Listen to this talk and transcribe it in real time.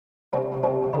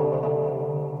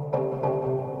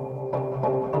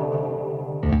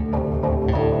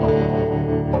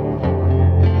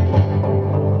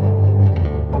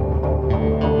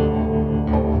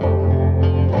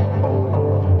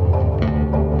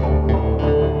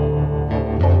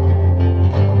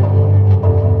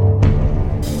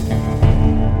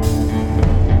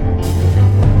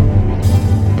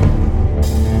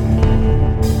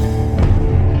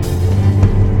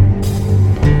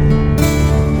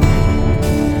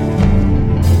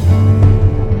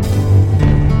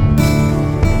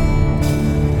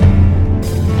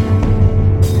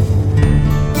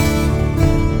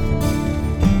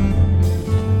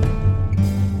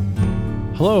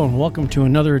welcome to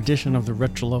another edition of the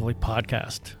Retro Lovely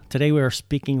podcast. Today we are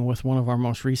speaking with one of our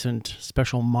most recent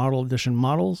special model edition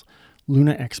models,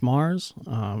 Luna X Mars.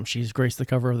 She's graced the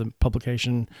cover of the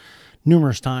publication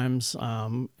numerous times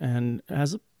and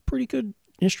has a pretty good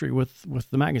history with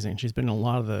the magazine. She's been in a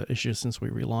lot of the issues since we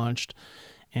relaunched,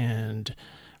 and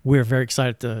we're very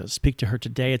excited to speak to her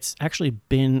today. It's actually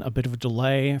been a bit of a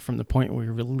delay from the point we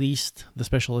released the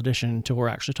special edition until we're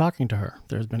actually talking to her.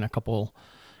 There's been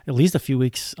at least a few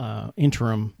weeks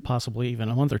interim, possibly even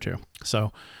a month or two.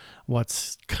 So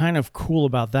what's kind of cool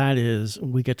about that is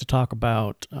we get to talk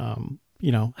about,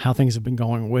 how things have been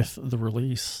going with the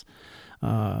release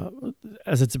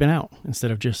as it's been out, instead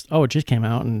of just, it just came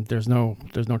out and there's no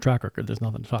track record. There's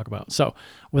nothing to talk about. So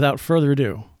without further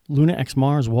ado, Luna X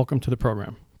Mars, welcome to the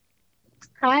program.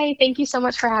 Hi, thank you so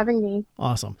much for having me.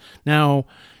 Awesome. Now,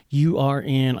 you are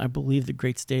in, I believe, the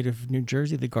great state of New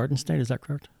Jersey, the Garden State. Is that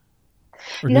correct?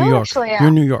 Or No, New York? actually, You're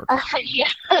in New York. Yeah,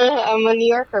 I'm a New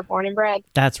Yorker, born and bred.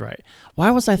 That's right.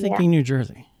 Why was I thinking New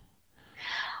Jersey?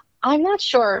 I'm not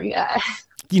sure.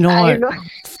 You know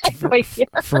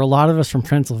what? For a lot of us from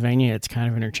Pennsylvania, it's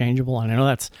kind of interchangeable. And I know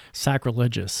that's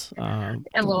sacrilegious. A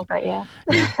little bit, yeah.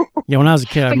 Yeah, when I was a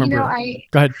kid, I remember.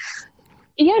 Go ahead.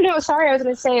 Yeah, no, sorry. I was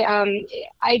going to say,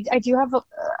 I do have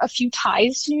a few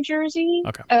ties to New Jersey.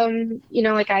 Okay.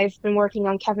 I've been working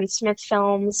on Kevin Smith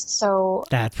films, so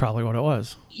that's probably what it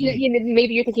was.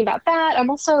 Maybe you're thinking about that.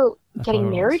 I'm also getting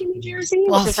married in New Jersey,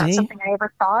 which is not something I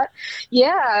ever thought.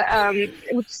 Yeah,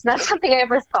 it's not something I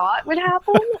ever thought would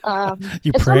happen.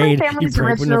 You prayed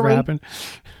would never happen.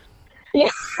 Yeah,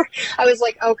 I was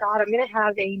like, oh God, I'm going to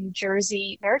have a New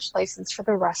Jersey marriage license for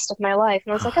the rest of my life.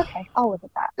 And I was like, okay, I'll live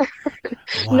with that.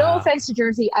 Wow. No offense to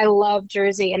Jersey. I love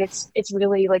Jersey. And it's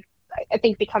really, like, I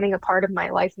think becoming a part of my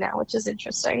life now, which is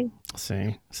interesting.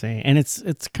 See. And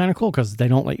it's kind of cool because they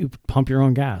don't let you pump your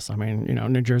own gas. I mean,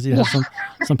 New Jersey has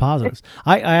some positives.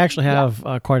 I actually have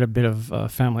quite a bit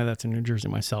of family that's in New Jersey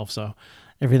myself. So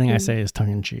everything I say is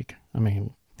tongue in cheek. I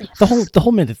mean, the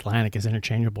whole mid-Atlantic is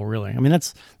interchangeable, really. I mean,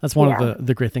 that's one of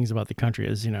the great things about the country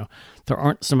is, there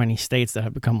aren't so many states that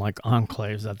have become like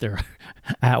enclaves that they're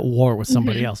at war with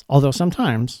somebody else. Although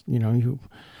sometimes,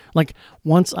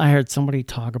 once I heard somebody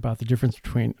talk about the difference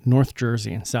between North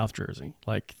Jersey and South Jersey,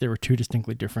 like they were two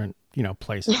distinctly different,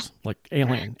 places, like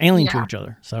alien to each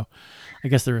other. So I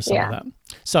guess there is some of that.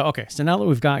 So, okay. So now that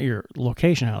we've got your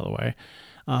location out of the way,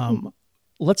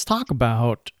 let's talk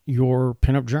about your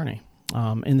pinup journey.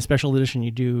 In the special edition,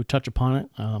 you do touch upon it.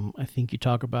 I think you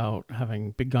talk about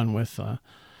having begun with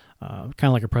kind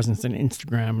of like a presence in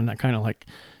Instagram, and that kind of like,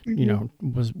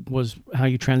 was how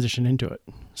you transitioned into it.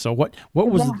 So what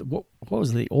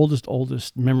was the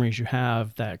oldest memories you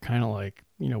have that kind of like,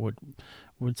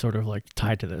 would sort of like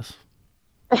tie to this?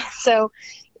 So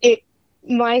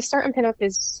my start in pinup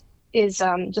is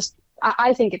just,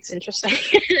 I think it's interesting.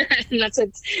 Not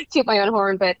to toot my own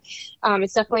horn, but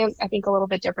it's definitely, I think, a little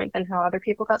bit different than how other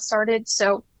people got started.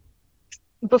 So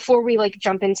before we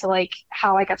jump into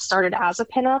how I got started as a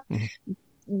pinup,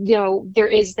 there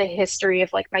is the history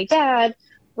of my dad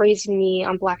raising me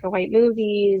on black and white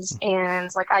movies,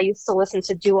 and I used to listen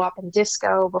to doo-wop and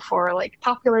disco before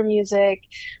popular music.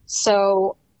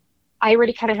 So I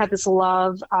already kind of had this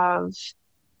love of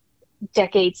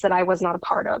decades that I was not a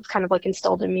part of, kind of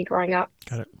instilled in me growing up.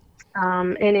 Got it.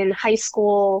 And in high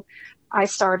school, I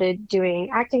started doing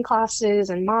acting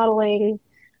classes and modeling.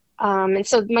 And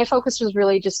so my focus was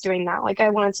really just doing that. I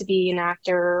wanted to be an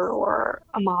actor or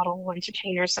a model,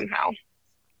 entertainer somehow.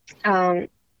 And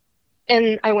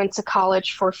I went to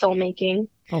college for filmmaking.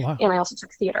 Oh, wow. And I also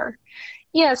took theater.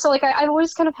 Yeah. So I've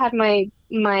always kind of had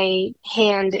my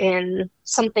hand in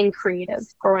something creative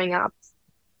growing up.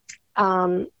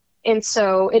 And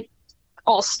so it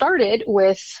all started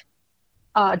with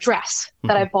a dress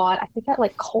that I bought, I think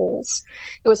at Kohl's.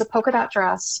 It was a polka dot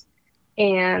dress,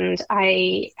 and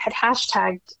I had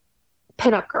hashtagged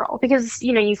pinup girl because,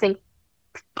 you think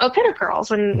of pinup girls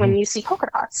when you see polka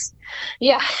dots.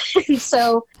 Yeah. And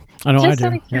so I know I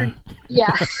do.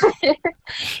 Yeah.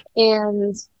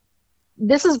 And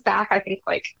this is back, I think,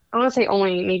 I want to say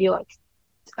only maybe a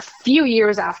few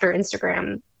years after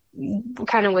Instagram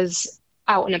kind of was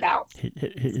out and about. Hit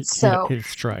its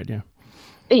stride, yeah.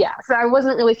 Yeah, so I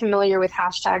wasn't really familiar with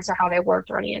hashtags or how they worked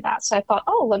or any of that. So I thought,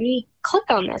 let me click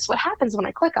on this. What happens when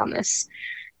I click on this?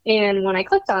 And when I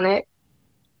clicked on it,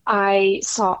 I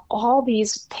saw all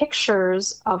these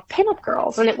pictures of pinup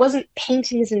girls, and it wasn't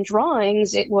paintings and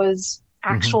drawings. It was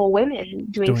actual women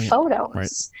doing photos.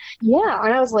 Right. Yeah,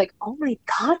 and I was like, oh my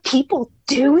God, people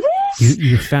do this?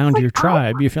 You found your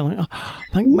tribe. You feel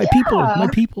like, my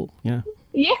people. Yeah.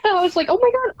 Yeah, I was like, oh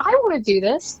my God, I want to do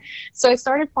this. So I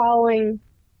started following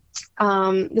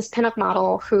this pinup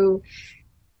model who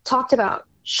talked about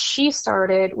she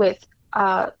started with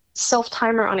a self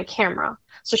timer on a camera.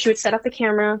 So she would set up the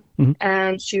camera Mhm.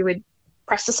 and she would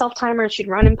press the self timer and she'd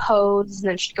run and pose and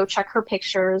then she'd go check her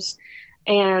pictures.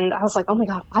 And I was like, oh my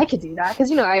God, I could do that.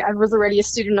 Because, I was already a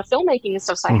student of filmmaking and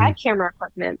stuff. So I Mhm. had camera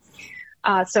equipment.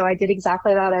 So I did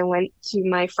exactly that. I went to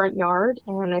my front yard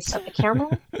and I set the camera.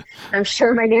 I'm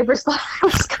sure my neighbors thought I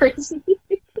was crazy.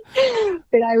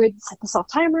 But I would set the self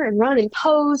timer and run and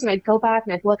pose, and I'd go back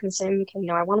and I'd look and say, okay,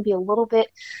 I want to be a little bit,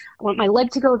 I want my leg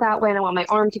to go that way, and I want my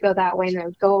arm to go that way, and I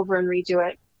would go over and redo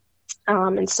it.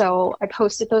 And so I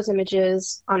posted those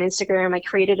images on Instagram. I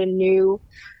created a new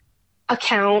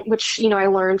account, which I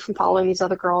learned from following these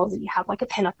other girls that you have like a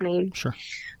pinup name. Sure.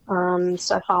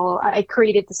 So I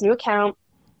created this new account,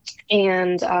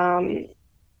 and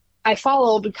I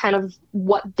followed kind of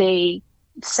what they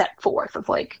set forth of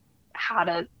like how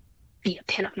to be a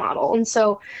pinup model. And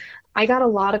so I got a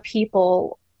lot of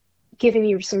people giving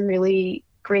me some really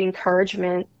great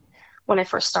encouragement when I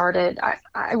first started.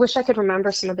 I wish I could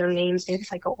remember some of their names. Maybe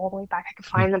if I go all the way back, I could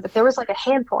find them. But there was like a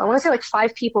handful. I want to say like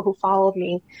 5 people who followed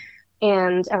me.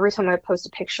 And every time I would post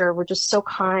a picture, were just so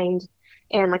kind.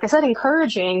 And like I said,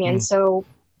 encouraging. And Mm. so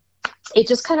it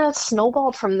just kind of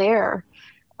snowballed from there.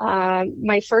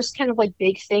 My first kind of like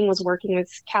big thing was working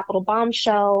with Capital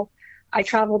Bombshell. I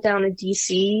traveled down to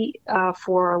DC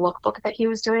for a lookbook that he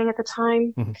was doing at the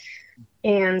time. Mhm.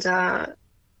 And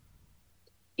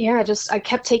yeah, I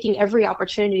kept taking every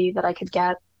opportunity that I could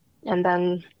get. And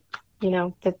then,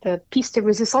 the piece de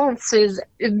resistance is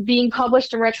being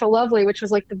published in Retro Lovely, which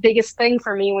was like the biggest thing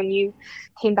for me when you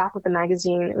came back with the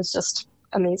magazine. It was just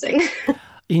amazing.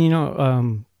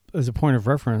 As a point of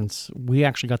reference, we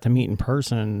actually got to meet in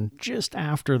person just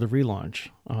after the relaunch.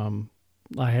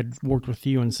 I had worked with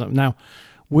you in some. Now,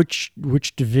 which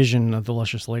division of the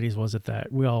Luscious Ladies was it that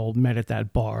we all met at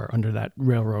that bar under that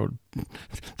railroad,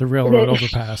 the railroad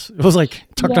overpass? It was like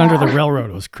tucked under the railroad.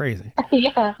 It was crazy.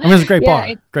 Yeah. I mean, it was a great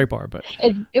Yeah, bar, but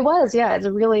it was, yeah. It's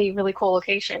a really, really cool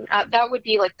location. That would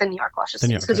be like the New York Luscious the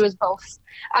New Ladies, York. because it was both.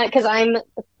 Because I'm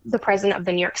the president of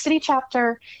the New York City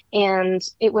chapter, and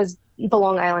it was the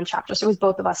Long Island chapter. So it was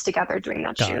both of us together doing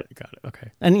that shoot. Got it.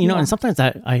 Okay. And and sometimes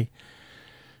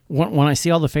when I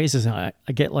see all the faces, I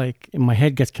get like, my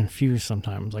head gets confused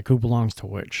sometimes, like who belongs to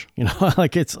which.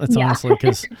 Like it's honestly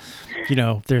because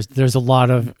there's a lot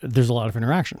of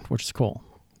interaction, which is cool.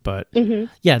 But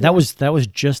yeah, that was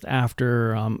just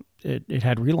after it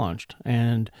had relaunched,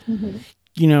 and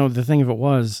the thing of it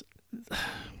was,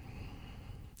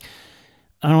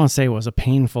 I don't want to say it was a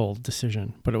painful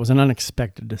decision, but it was an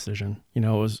unexpected decision. It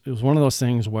was one of those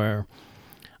things where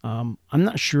I'm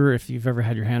not sure if you've ever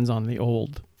had your hands on the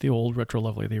old Retro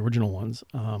Lovely, the original ones,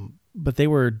 but they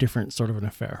were a different sort of an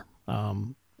affair.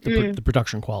 The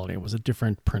production quality was a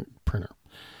different printer,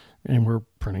 and we're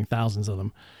printing thousands of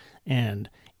them, and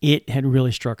it had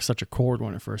really struck such a chord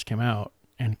when it first came out,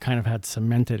 and kind of had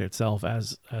cemented itself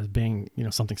as being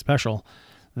something special,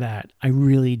 that I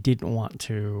really didn't want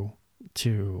to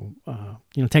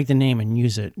take the name and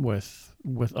use it with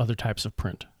other types of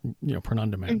print, print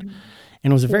on demand.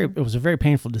 And it was a very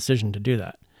painful decision to do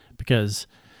that, because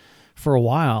for a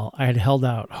while I had held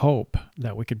out hope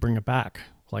that we could bring it back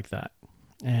like that.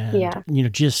 And,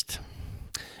 just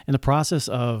in the process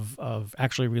of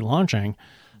actually relaunching,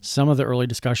 some of the early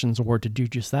discussions were to do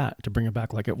just that, to bring it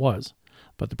back like it was.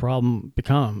 But the problem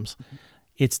becomes,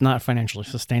 it's not financially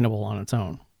sustainable on its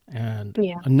own. And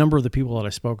a number of the people that I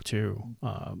spoke to,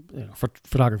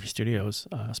 photography studios,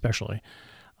 especially,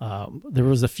 there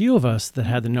was a few of us that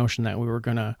had the notion that we were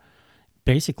going to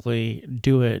basically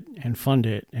do it and fund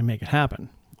it and make it happen.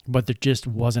 But there just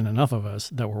wasn't enough of us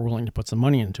that were willing to put some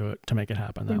money into it to make it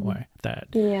happen that way. That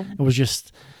it was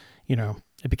just,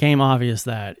 it became obvious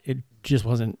that it just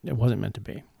wasn't meant to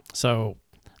be. So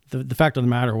the fact of the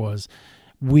matter was,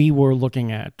 we were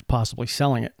looking at possibly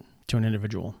selling it to an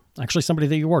individual. Actually, somebody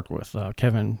that you worked with,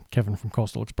 Kevin from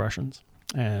Coastal Expressions.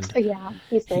 And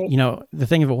he's great. The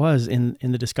thing of it was, in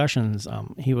the discussions,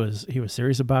 he was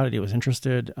serious about it. He was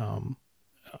interested.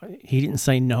 He didn't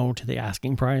say no to the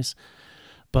asking price,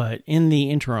 but in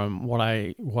the interim, what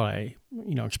I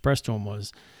expressed to him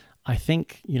was, I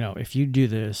think if you do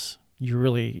this,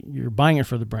 you're buying it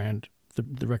for the brand,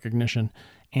 the recognition.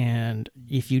 And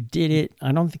if you did it,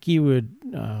 I don't think you would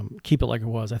keep it like it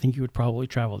was. I think you would probably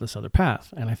travel this other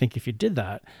path. And I think if you did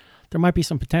that, there might be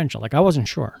some potential. Like, I wasn't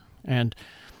sure. And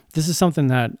this is something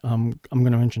that I'm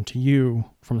going to mention to you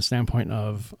from the standpoint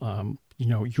of,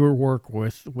 your work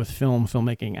with film,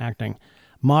 filmmaking, acting.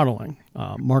 modeling,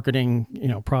 marketing,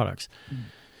 products.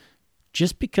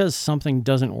 Just because something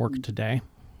doesn't work today,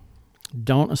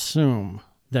 don't assume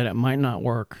that it might not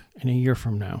work in a year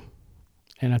from now.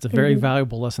 And that's a very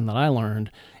valuable lesson that I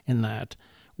learned, in that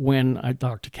when I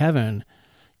talked to Kevin,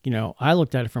 I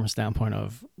looked at it from a standpoint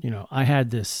of, I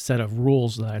had this set of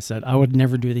rules that I said I would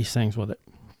never do these things with it.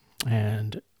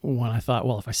 And when I thought,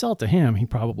 well, if I sell it to him, he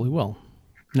probably will.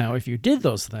 Now, if you did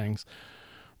those things,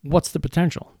 what's the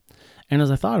potential? And as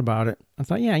I thought about it, I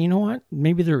thought, yeah, you know what?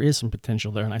 Maybe there is some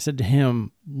potential there. And I said to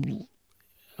him,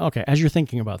 okay, as you're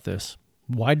thinking about this,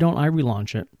 why don't I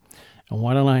relaunch it? And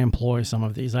why don't I employ some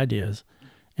of these ideas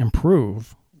and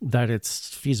prove that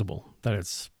it's feasible, that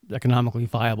it's economically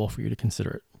viable for you to consider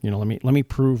it? Let me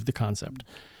prove the concept.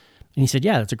 And he said,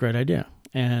 yeah, that's a great idea.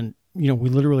 And, we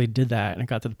literally did that. And it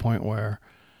got to the point where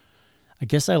I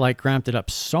guess I ramped it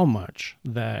up so much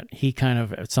that he kind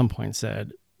of at some point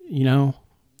said,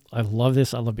 I love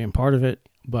this. I love being part of it,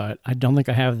 but I don't think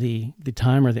I have the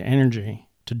time or the energy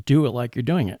to do it like you're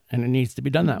doing it. And it needs to be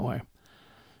done that way. And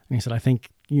he said, I think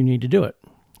you need to do it.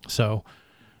 So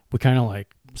we kind of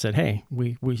said, hey,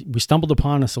 we stumbled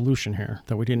upon a solution here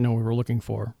that we didn't know we were looking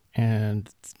for. And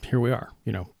here we are,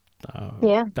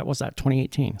 that was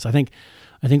 2018. So I think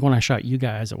when I shot you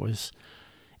guys,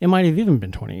 it might have even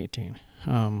been 2018.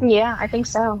 Yeah, I think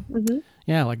so. Mm-hmm.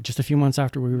 Yeah. Just a few months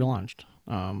after we relaunched.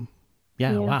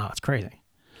 Yeah. Wow. It's crazy.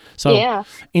 So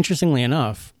interestingly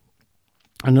enough,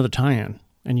 another tie-in,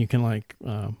 and you can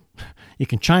you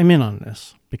can chime in on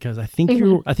this, because I think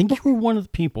you were one of the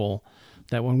people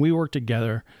that when we worked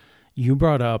together, you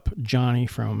brought up Johnny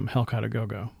from Hellcat A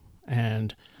Go-Go.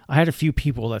 And I had a few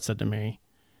people that said to me,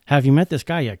 have you met this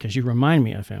guy yet? Because you remind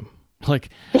me of him.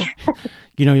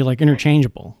 You're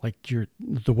interchangeable. You're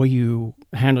the way you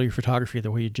handle your photography,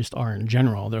 the way you just are in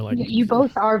general. They're you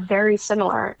both are very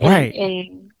similar.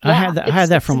 Right. I had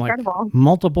that from incredible.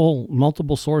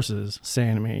 multiple sources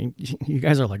saying to me, you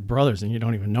guys are like brothers and you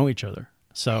don't even know each other.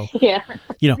 So,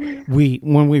 when we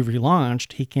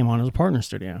relaunched, he came on as a partner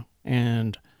studio,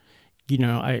 and,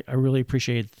 I really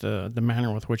appreciate the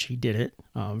manner with which he did it.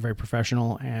 Very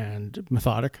professional and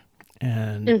methodic.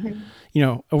 And,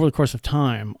 over the course of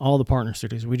time, all the partner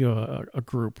studios, we do a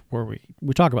group where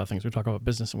we talk about things. We talk about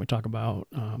business, and we talk about,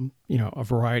 a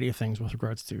variety of things with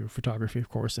regards to photography, of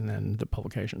course, and then the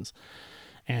publications.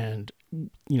 And,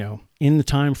 in the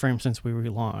time frame since we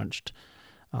relaunched,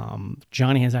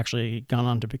 Johnny has actually gone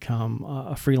on to become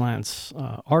a freelance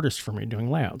artist for me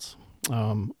doing layouts.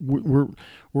 We're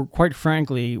quite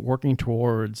frankly working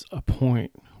towards a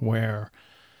point where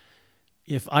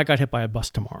if I got hit by a bus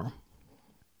tomorrow,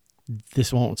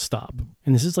 this won't stop.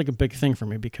 And this is a big thing for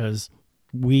me, because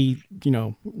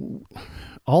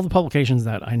all the publications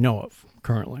that I know of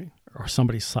currently are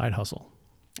somebody's side hustle.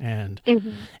 And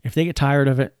if they get tired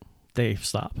of it, they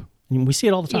stop. And we see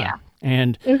it all the time. Yeah.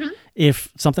 And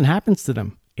if something happens to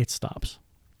them, it stops.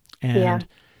 And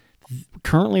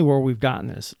currently where we've gotten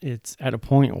this, it's at a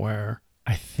point where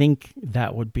I think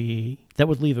that would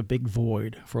leave a big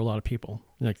void for a lot of people.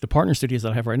 The partner studios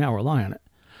that I have right now rely on it.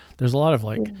 There's a lot of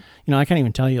I can't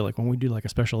even tell you, when we do a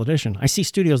special edition, I see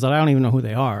studios that I don't even know who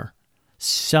they are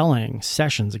selling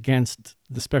sessions against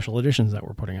the special editions that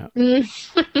we're putting out.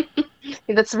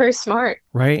 That's very smart.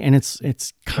 Right. And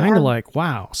it's kind of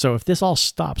wow. So if this all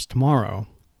stops tomorrow,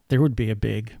 there would be a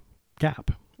big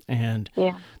gap. And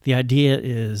the idea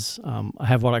is I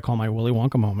have what I call my Willy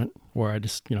Wonka moment, where I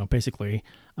just, basically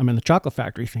I'm in the chocolate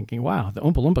factory thinking, wow, the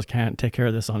Oompa Loompas can't take care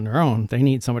of this on their own. They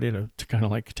need somebody to kind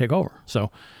of take over.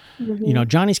 So,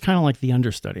 Johnny's kind of like the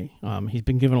understudy. He's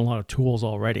been given a lot of tools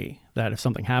already that if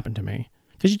something happened to me,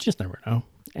 because you just never know.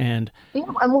 And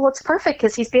it's perfect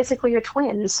because he's basically your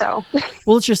twin. So,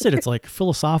 well, it's just it. It's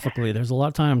philosophically, there's a lot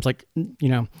of times a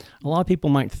lot of people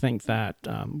might think that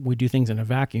we do things in a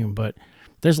vacuum, but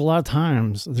there's a lot of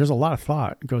times, there's a lot of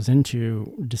thought goes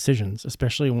into decisions,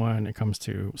 especially when it comes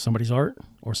to somebody's art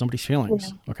or somebody's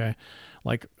feelings. Yeah. Okay.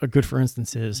 A good, for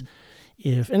instance, is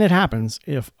and it happens,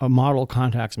 if a model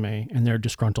contacts me and they're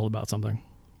disgruntled about something.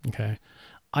 Okay.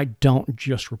 I don't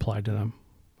just reply to them.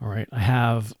 All right. I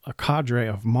have a cadre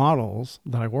of models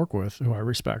that I work with who I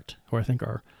respect, who I think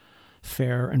are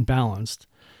fair and balanced,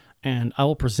 and I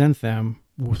will present them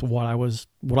with what I was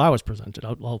presented.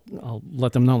 I'll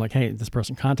let them know hey, this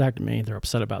person contacted me. They're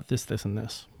upset about this, this, and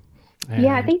this. And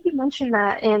I think you mentioned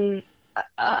that in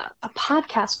a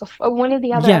podcast before, one of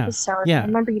the other episodes. I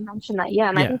remember you mentioned that. Yeah.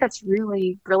 And I think that's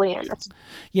really brilliant. That's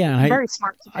very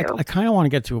smart to do. I kind of want to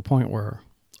get to a point where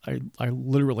I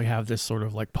literally have this sort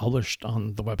of published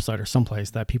on the website or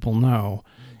someplace that people know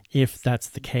if that's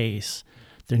the case,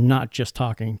 they're not just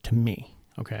talking to me.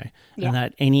 Okay. Yeah. And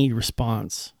that any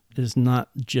response is not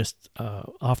just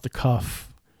off the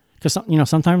cuff. Because,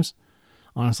 sometimes,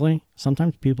 honestly,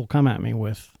 sometimes people come at me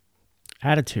with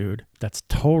attitude that's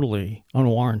totally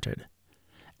unwarranted.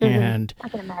 And I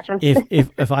can imagine.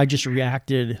 if I just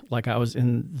reacted like I was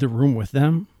in the room with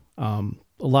them, a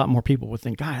lot more people would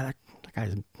think, "God, that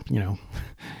guy's,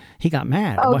 he got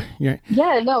mad." Oh, What? Yeah,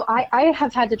 yeah, no, I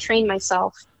have had to train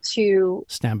myself to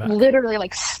stand back. literally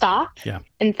like stop Yeah,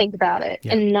 and think about it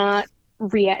yeah. and not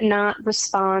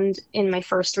respond in my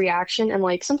first reaction. And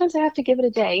like sometimes I have to give it a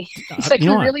day so I You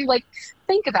know can what? really like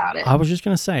think about it. I was just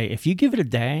gonna say, if you give it a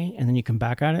day and then you come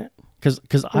back at it, because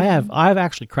Mhm. I've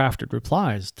actually crafted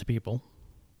replies to people,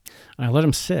 and I let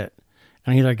them sit,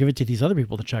 and either I give it to these other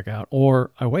people to check out, or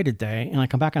I wait a day and I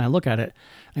come back and I look at it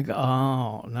and I go,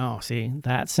 oh no, see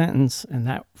that sentence and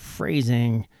that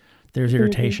phrasing, there's Mhm.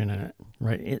 irritation in it,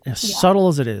 right? As Yeah. subtle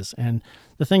as it is, and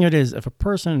the thing it is, if a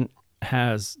person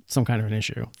has some kind of an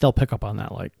issue, they'll pick up on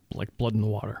that like blood in the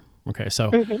water. Okay, so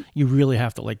Hmm. you really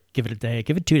have to like give it a day,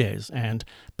 give it 2 days, and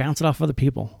bounce it off other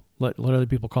people. Let other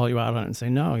people call you out on it and say,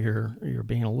 no, you're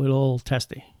being a little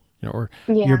testy, or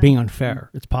you're Yeah. being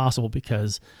unfair. It's possible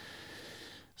because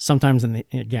sometimes in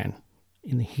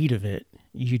the heat of it,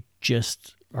 you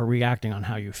just are reacting on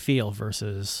how you feel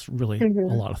versus really a Hmm.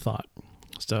 lot of thought.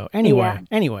 So Yeah.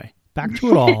 anyway, back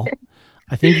to it all.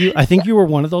 I think you were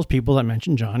one of those people that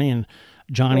mentioned Johnny, and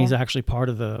Johnny's Yeah. actually part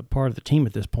of the team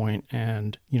at this point.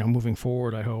 And moving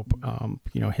forward, I hope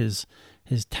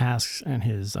his tasks and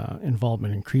his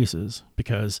involvement increases,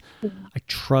 because I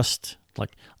trust,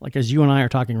 like as you and I are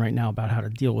talking right now about how to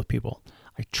deal with people.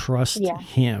 I trust Yeah.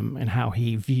 him and how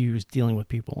he views dealing with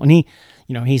people. And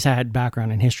he's had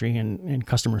background in history and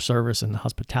customer service in the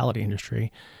hospitality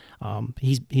industry.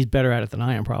 He's better at it than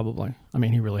I am, probably. I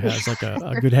mean, he really has like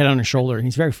a good head on his shoulder, and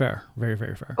he's very fair, very,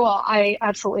 very fair. Well, I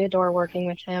absolutely adore working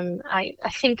with him. I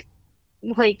think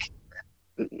like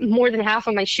more than half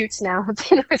of my shoots now have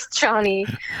been with Johnny.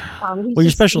 Well,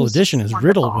 your special He's edition just is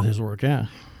riddled with wonderful. his work. Yeah.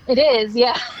 It is,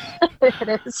 yeah.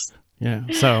 It is. Yeah.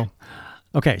 So,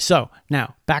 okay. So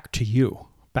now back to you.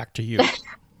 Back to you.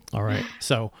 All right.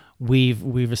 So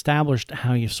we've established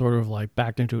how you sort of like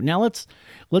backed into it. Now let's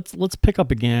pick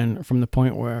up again from the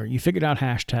point where you figured out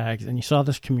hashtags and you saw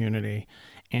this community,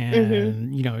 Hmm.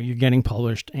 and you're getting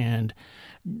published, and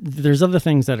there's other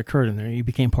things that occurred in there. You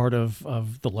became part of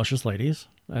the Luscious Ladies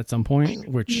at some point,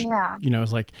 which Yeah.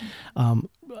 is like, um,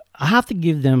 I have to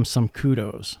give them some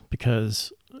kudos,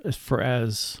 because for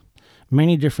as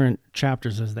many different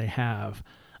chapters as they have,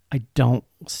 I don't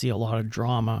see a lot of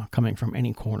drama coming from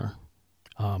any corner,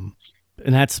 and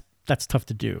that's tough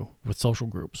to do with social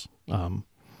groups. Yeah.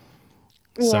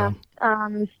 So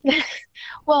Um,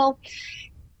 well,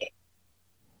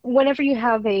 whenever you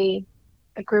have a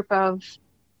group of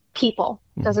people,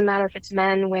 mhm, doesn't matter if it's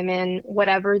men, women,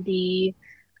 whatever the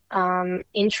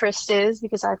interest is,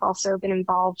 because I've also been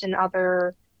involved in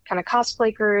other kind of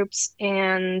cosplay groups,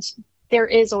 and there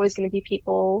is always going to be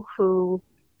people who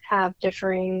have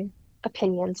differing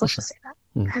opinions. for Let's sure. just say that.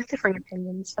 Mm, Have differing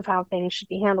opinions of how things should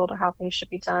be handled or how things should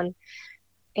be done.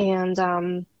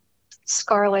 And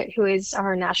Scarlett, who is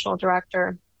our national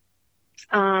director,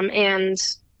 and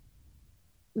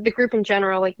the group in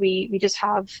general, like we just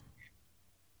have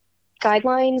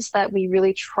guidelines that we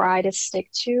really try to stick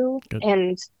to, good.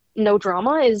 and no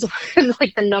drama is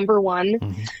like the number one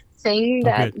Hmm. thing Oh,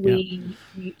 that good.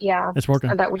 Yeah, yeah, it's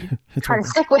working. that we It's try to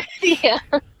working. stick with. Yeah.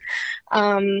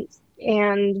 Um,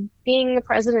 and being the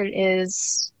president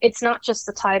it's not just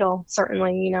the title,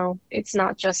 certainly, it's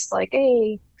not just like,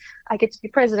 hey, I get to be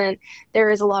president. There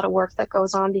is a lot of work that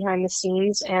goes on behind the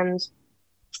scenes. And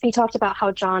he talked about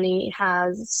how Johnny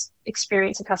has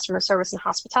experience in customer service and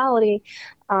hospitality.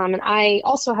 And I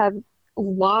also have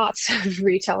lots of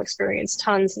retail experience,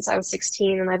 tons since I was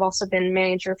 16. And I've also been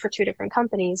manager for two different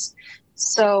companies.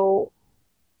 So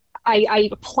I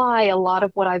apply a lot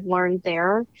of what I've learned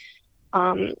there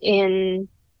in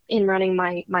running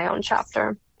my own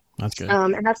chapter. That's good.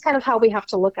 And that's kind of how we have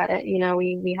to look at it.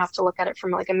 We have to look at it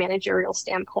from like a managerial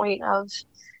standpoint of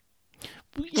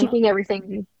You know, keeping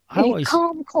everything I always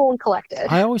calm, cool, and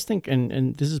collected. I always think,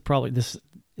 and this is probably this.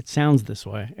 It sounds this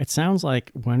way. It sounds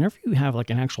like whenever you have like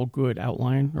an actual good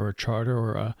outline or a charter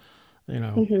or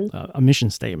Hmm. a mission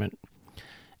statement,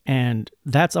 and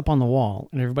that's up on the wall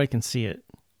and everybody can see it,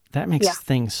 that Yeah, makes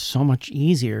things so much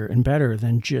easier and better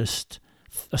than just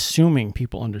assuming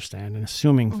people understand and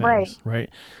assuming right. things, right?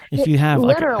 If you have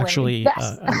like Literally, actually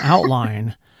yes. an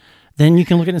outline, then you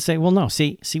can look at it and say, well, no,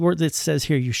 see where it says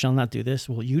here, you shall not do this.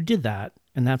 Well, you did that.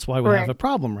 And that's why we have Right. a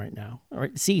problem right now. All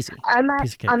right. It's easy.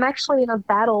 Piece of cake. I'm actually in a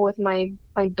battle with my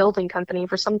building company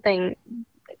for something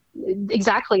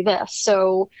exactly this.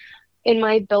 So in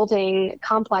my building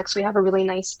complex, we have a really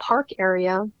nice park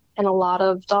area, and a lot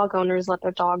of dog owners let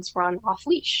their dogs run off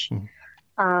leash. Mm.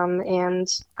 And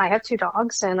I have two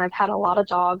dogs, and I've had a lot of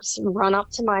dogs run up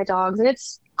to my dogs, and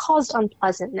it's caused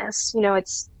unpleasantness. You know,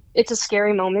 it's a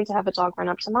scary moment to have a dog run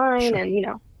up to mine, Sure. and you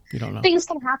know, You don't know. things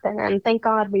can happen. And thank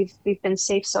God we've been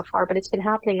safe so far, but it's been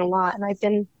happening a lot, and I've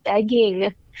been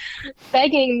begging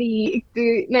the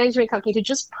management company to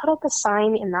just put up a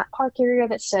sign in that park area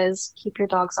that says keep your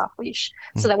dogs off leash,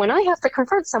 so Mm. that when I have to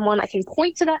confront someone, I can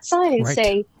point to that sign and Right.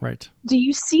 say, Right. do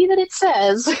you see that it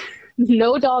says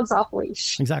no dogs off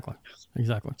leash? Exactly.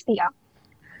 Exactly. Yeah.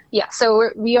 Yeah, so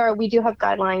we do have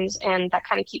guidelines, and that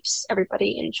kind of keeps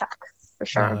everybody in check for No,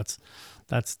 sure.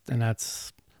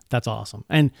 that's awesome.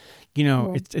 And you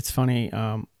know, Yeah. it's funny.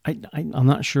 I'm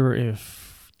not sure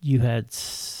if you had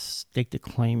staked a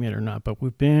claim yet or not, but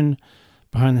we've been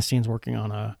behind the scenes working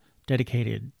on a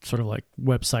dedicated sort of like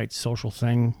website social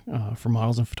thing for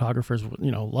models and photographers.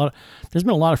 You know, there's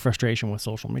been a lot of frustration with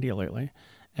social media lately,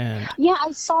 and Yeah,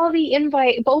 I saw the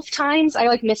invite both times. I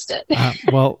like missed it.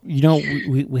 well, you know,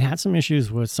 we had some issues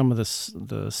with some of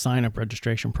the sign up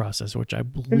registration process, which I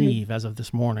Mhm. believe as of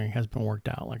this morning has been worked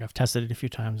out. Like I've tested it a few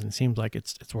times and it seems like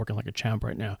it's working like a champ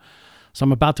right now. So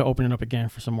I'm about to open it up again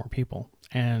for some more people.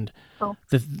 And Oh,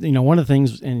 one of the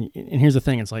things, and here's the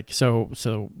thing, it's like, so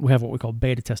we have what we call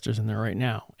beta testers in there right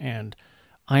now. And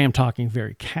I am talking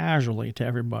very casually to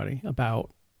everybody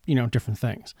about, different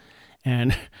things.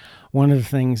 And one of the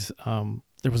things,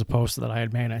 there was a post that I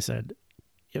had made. I said,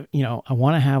 I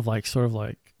want to have like sort of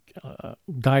like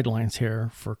guidelines here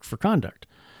for conduct.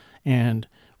 And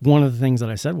one of the things that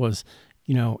I said was,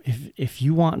 if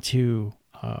you want to,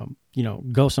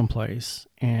 go someplace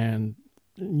and,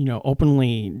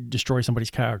 openly destroy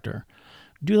somebody's character,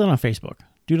 do that on Facebook.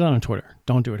 Do that on Twitter.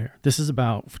 Don't do it here. This is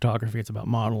about photography. It's about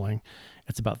modeling.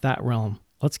 It's about that realm.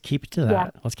 Let's keep it to yeah.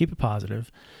 that. Let's keep it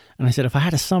positive. And I said, if I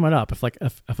had to sum it up,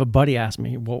 if a buddy asked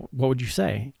me, what would you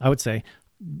say? I would say,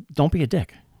 don't be a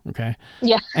dick. Okay.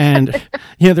 Yeah. And,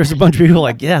 there's a bunch of people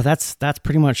like, yeah, that's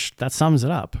pretty much, that sums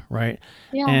it up. Right.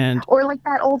 Yeah. And Or like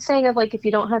that old saying of like, if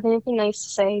you don't have anything nice to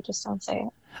say, just don't say it.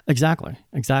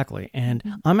 exactly. And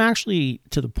I'm actually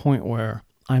to the point where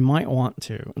I might want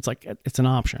to, it's like, it's an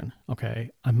option.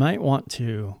 Okay. I might want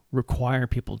to require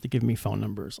people to give me phone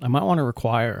numbers. I might want to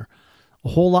require a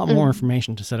whole lot more Mhm.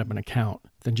 information to set up an account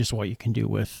than just what you can do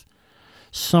with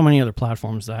so many other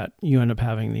platforms that you end up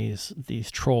having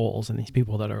these trolls and these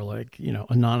people that are like,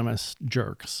 anonymous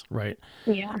jerks. Right.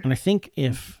 Yeah. And I think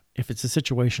if it's a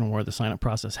situation where the sign up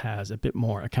process has a bit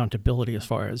more accountability as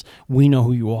far as we know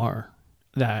who you are,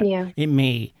 that Yeah. it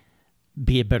may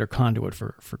be a better conduit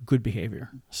for good behavior.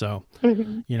 So,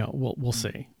 Mhm. we'll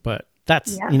see. But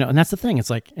that's, Yeah. and that's the thing. It's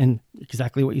like, and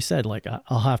exactly what you said, like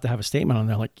I'll have to have a statement on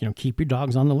there, like, keep your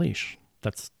dogs on the leash.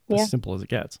 That's Yeah. as simple as it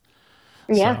gets.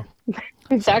 Yeah. So,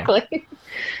 Exactly.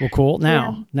 well, cool.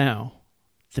 Now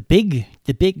the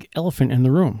big elephant in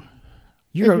the room.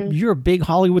 Mhm. You're a big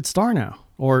Hollywood star now,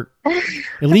 or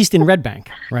at least in Red Bank,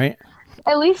 right?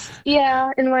 At least,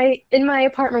 yeah, in my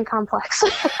apartment complex.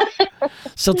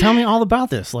 So tell me all about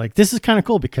this. Like, this is kind of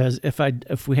cool because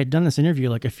if we had done this interview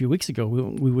like a few weeks ago,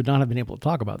 we would not have been able to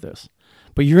talk about this.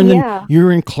 But Yeah.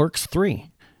 you're in Clerks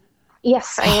 3.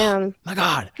 Yes, I am. My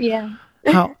God, Yeah.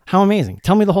 how amazing!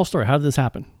 Tell me the whole story. How did this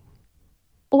happen?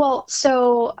 Well,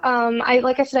 so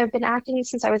like I said, I've been acting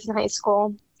since I was in high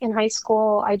school. In high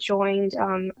school, I joined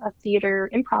a theater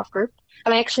improv group,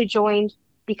 and I actually joined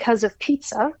because of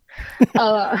pizza.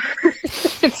 Uh,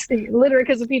 it's literally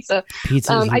because of pizza.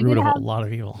 Pizza is the I root did of a have, lot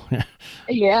of evil.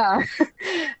 yeah.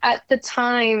 At the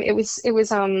time, it was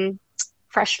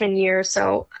freshman year,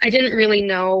 so I didn't really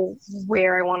know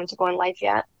where I wanted to go in life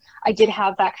yet. I did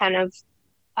have that kind of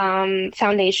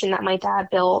foundation that my dad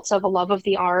built of a love of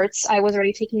the arts. I was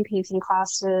already taking painting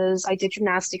classes. I did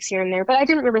gymnastics here and there, but I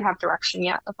didn't really have direction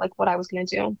yet of like what I was going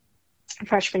to do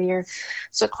freshman year.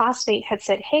 So a classmate had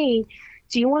said, "Hey,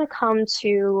 do you want to come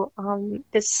to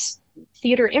this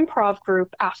theater improv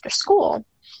group after school?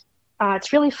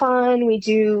 It's really fun. We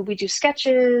do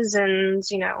sketches, and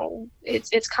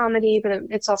it's comedy, but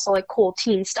it's also like cool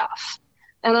teen stuff."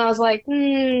 And I was like,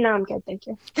 "No, I'm good, thank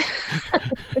you."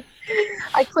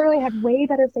 I clearly had way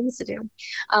better things to do.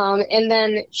 And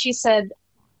then she said,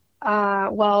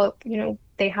 "Well,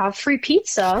 they have free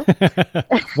pizza."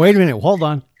 Wait a minute, hold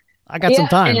on. I got some Yeah,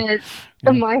 time.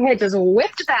 and my head just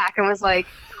whipped back and was like,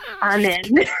 "I'm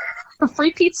in."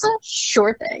 Free pizza?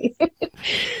 Sure thing.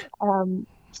 Um,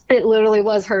 It literally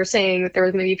was her saying that there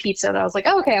was going to be pizza. That I was like,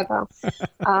 oh, okay, I'll go.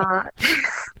 Uh,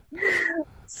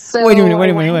 so Wait a minute, I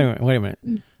went. wait a minute.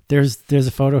 There's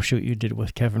a photo shoot you did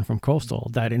with Kevin from Coastal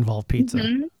that involved pizza.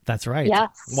 Mhm. That's right. Yes.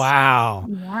 Wow.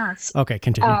 Yes. Okay,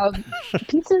 continue.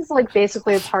 Pizza is like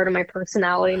basically a part of my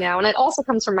personality now, and it also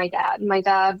comes from my dad. My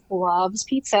dad loves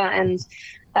pizza, and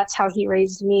that's how he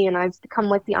raised me. And I've become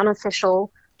like the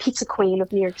unofficial pizza queen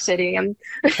of New York City. I'm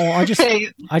Oh, I just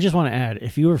want to add,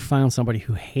 if you ever found somebody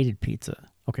who hated pizza,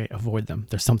 okay, avoid them.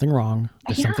 There's something wrong.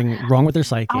 There's yeah. something wrong with their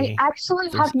I psyche. actually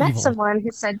There's have met evil. someone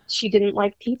who said she didn't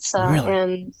like pizza, Really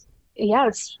and yeah,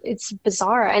 it's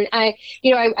bizarre. And I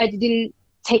didn't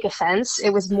take offense. It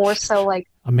was more so like,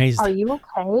 amazed. are you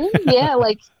okay? Yeah,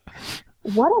 like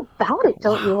what about it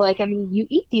don't you Wow. like? I mean, you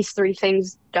eat these three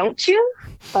things, don't you?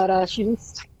 But she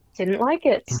just didn't like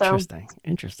it. So Interesting.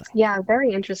 Interesting. yeah,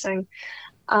 very interesting.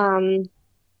 Um,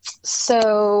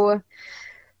 so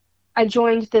I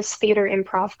joined this theater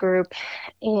improv group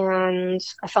and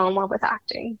I fell in love with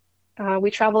acting.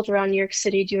 We traveled around New York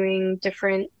City doing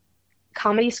different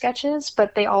comedy sketches,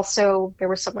 but there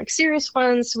were some like serious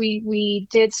ones. We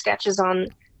did sketches on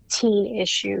teen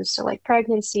issues, so like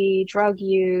pregnancy, drug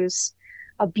use,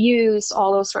 abuse,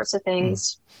 all those sorts of Mm.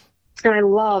 things. And I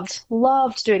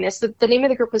loved doing this. The name of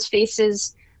the group was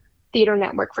Faces Theater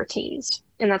Network for Teens,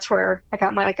 and that's where I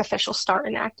got my like official start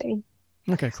in acting.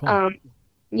 Okay, cool. Um,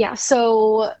 yeah,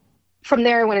 so from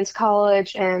there I went into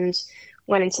college and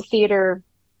went into theater.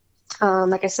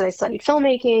 Like I said, I studied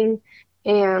filmmaking,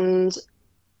 and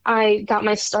I got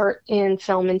my start in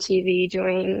film and TV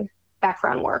doing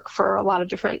background work for a lot of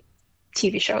different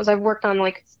TV shows. I've worked on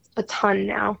like a ton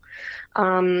now.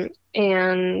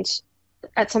 And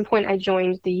at some point, I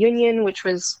joined the union, which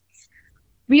was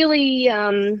really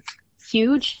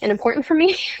huge and important for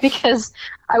me because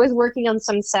I was working on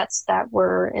some sets that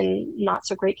were in not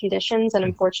so great conditions. And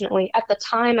unfortunately, at the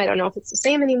time, I don't know if it's the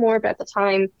same anymore, but at the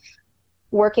time,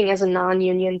 working as a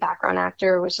non-union background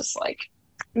actor was just like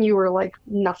you were like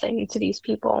nothing to these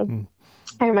people. Mm.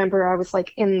 I remember I was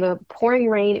like in the pouring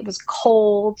rain, it was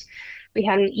cold, we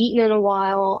hadn't eaten in a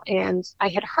while, and I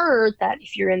had heard that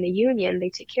if you're in the union, they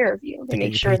take care of you. They They get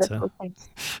make you sure that pizza. those things,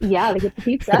 yeah, they get the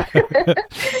pizza.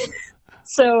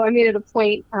 So I made it a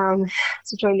point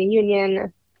to join the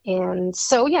union. And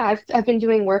so, yeah, I've been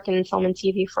doing work in film and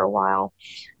TV for a while.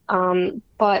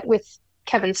 But with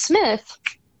Kevin Smith,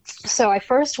 so I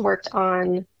first worked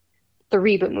on the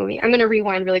reboot movie. I'm going to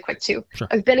rewind really quick too. Sure.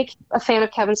 I've been a fan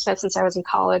of Kevin Smith since I was in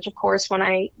college. Of course, when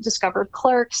I discovered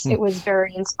Clerks, Mm. it was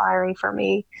very inspiring for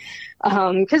me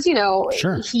because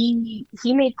Sure. he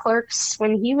made Clerks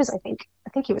when he was I think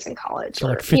he was in college For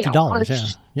like or you know on a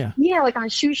 $50. Yeah. Yeah. yeah like on a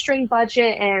shoestring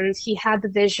budget, and he had the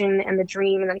vision and the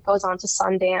dream, and then it goes on to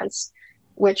Sundance,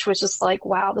 which was just like,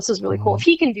 wow, this is really cool. If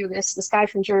he can do this guy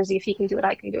from Jersey, if he can do it,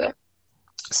 I can do it.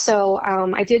 So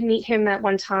I did meet him at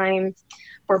one time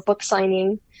for a book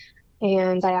signing,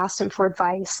 and I asked him for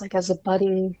advice, like as a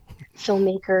budding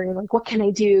filmmaker, like what can I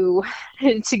do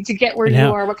to get where And you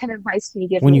now, are? What kind of advice can you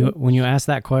give when me? you asked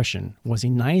that question, was he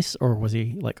nice or was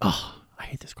he like, oh, I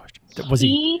hate this question? He Was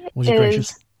he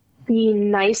gracious? is the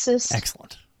nicest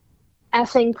Excellent.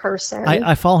 effing person.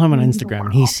 I follow him on in the Instagram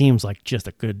and he world. seems like just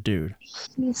a good dude.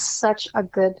 He's such a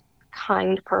good,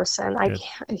 kind person. I Good.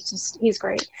 can't, he's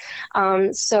great.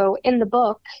 So in the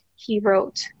book, he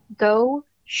wrote, "Go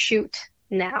shoot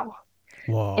now."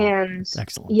 Whoa. And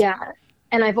Excellent. yeah,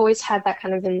 and I've always had that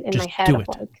kind of in Just my head do of it.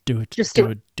 like, Do it. just Do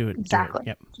do it. Do it. exactly. Do it.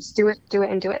 Yep. Just do it,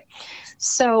 and do it.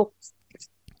 So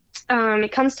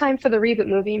it comes time for the reboot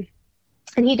movie.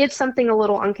 And he did something a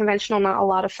little unconventional. Not a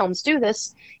lot of films do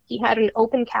this. He had an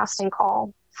open casting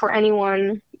call for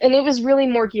anyone, and it was really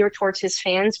more geared towards his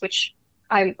fans, which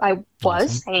I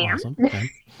was, Awesome. I am. Awesome. Okay.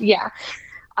 Yeah.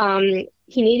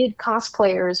 He needed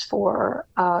cosplayers for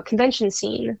a convention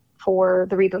scene for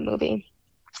the reboot movie.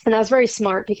 And that was very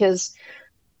smart because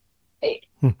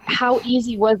how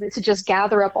easy was it to just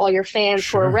gather up all your fans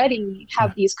who Sure. already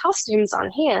have Yeah. these costumes on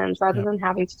hand rather Yep. than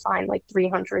having to find like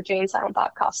 300 Jane Silent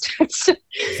Bob costumes?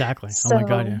 Exactly. So, Oh my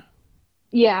God. Yeah.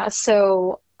 yeah,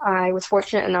 so I was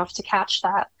fortunate enough to catch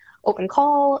that open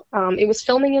call. It was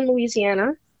filming in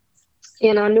Louisiana,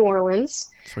 in New Orleans,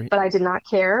 Sweet. but I did not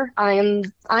care. I'm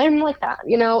like that,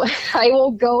 you know. I will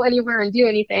go anywhere and do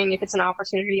anything if it's an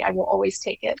opportunity. I will always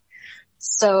take it.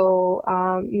 So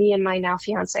me and my now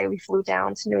fiance, we flew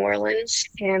down to New Orleans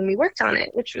and we worked on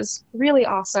it, which was really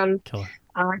awesome. Killer.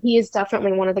 He is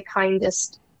definitely one of the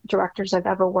kindest directors I've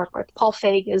ever worked with. Paul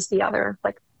Feig is the other,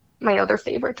 like my other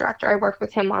favorite director. I worked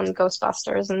with him on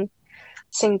Ghostbusters, and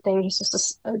same thing. He's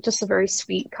just a very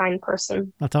sweet, kind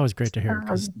person. That's always great to hear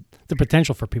because the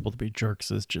potential for people to be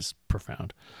jerks is just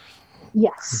profound.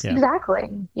 Yes, Yeah. exactly.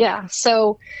 Yeah.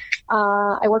 So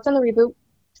I worked on the reboot,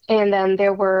 and then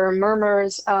there were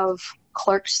murmurs of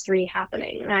Clerks 3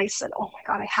 happening. And I said, oh my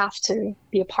God, I have to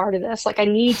be a part of this. Like, I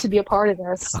need to be a part of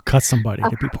this. I'll cut somebody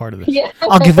to be part of this. Yeah.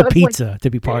 I'll give I a was pizza to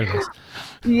be part of this.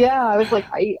 yeah, I was like,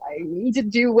 I need to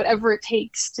do whatever it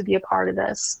takes to be a part of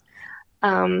this.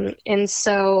 And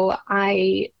so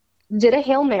I did a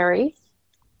Hail Mary.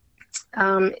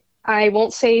 I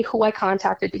won't say who I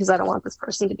contacted because I don't want this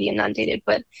person to be inundated,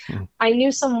 but I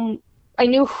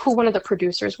knew who one of the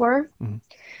producers were,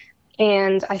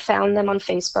 and I found them on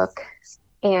Facebook,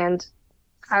 and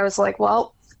I was like,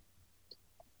 well,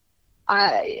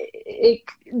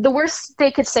 the worst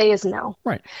they could say is no.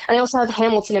 Right. And I also have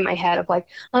Hamilton in my head of like,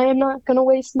 I am not going to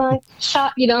waste my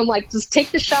shot. I'm like, just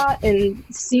take the shot and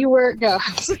see where it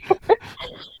goes. Nice.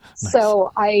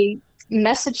 So I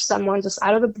messaged someone just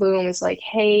out of the blue and was like,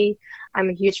 hey, I'm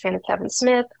a huge fan of Kevin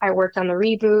Smith. I worked on the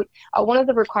reboot. One of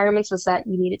the requirements was that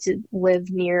you needed to live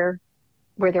near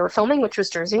where they were filming, which was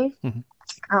Jersey,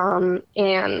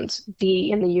 and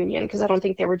be in the union because I don't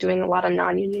think they were doing a lot of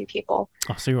non-union people.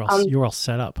 Oh, so you were all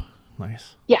set up.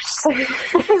 Nice. Yes.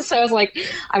 So I was like,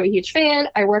 I'm a huge fan.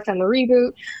 I worked on the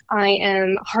reboot. I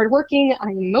am hardworking. I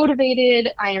am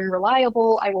motivated. I am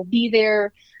reliable. I will be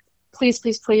there. Please,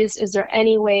 please, please. Is there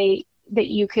any way that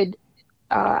you could?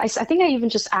 I think I even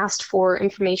just asked for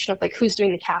information of like who's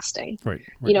doing the casting. Right.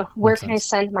 Where can I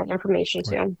send my information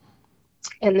to?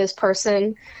 And this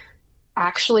person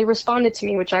actually responded to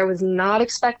me, which I was not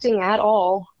expecting at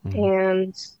all.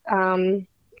 And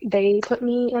they put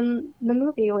me in the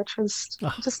movie, which was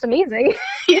just amazing.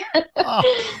 Yeah,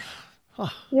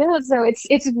 so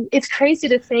it's crazy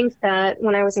to think that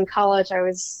when I was in college, I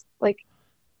was like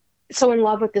so in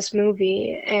love with this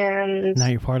movie, and now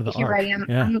you're part of the here arc. I am.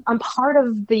 Yeah. I'm part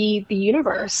of the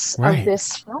universe of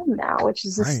this film now, which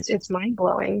is just it's mind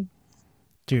blowing.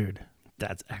 Dude,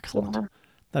 that's excellent. Yeah.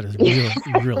 That is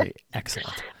really, really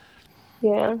excellent.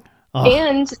 Yeah.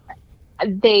 And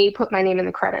they put my name in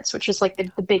the credits, which is like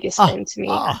the biggest thing to me.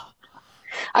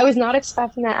 I was not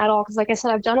expecting that at all because, like I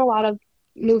said, I've done a lot of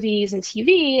movies and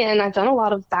TV, and I've done a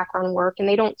lot of background work, and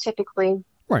they don't typically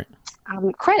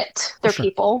credit their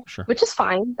people, which is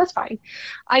fine. That's fine.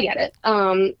 I get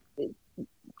it.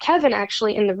 Kevin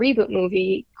actually in the reboot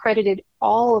movie credited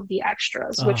all of the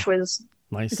extras, which was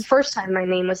nice. The first time my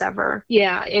name was ever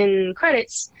in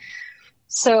credits.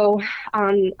 So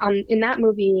in that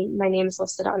movie, my name is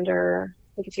listed under,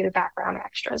 I think it's either background or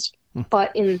extras.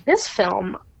 But in this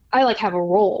film, I like have a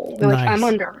role. Like I'm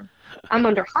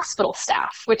under hospital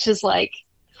staff, which is like,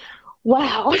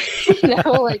 wow,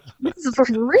 like this is for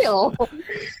real.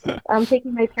 I'm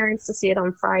taking my parents to see it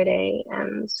on Friday,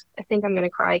 and I think I'm gonna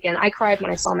cry again. I cried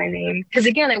when I saw my name because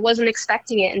again, I wasn't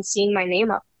expecting it, and seeing my name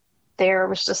up there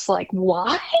was just like,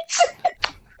 what?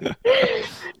 No,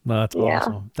 that's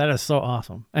awesome. That is so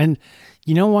awesome. And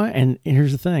you know what? And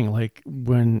here's the thing, like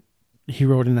when he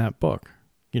wrote in that book,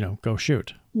 go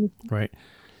shoot, right?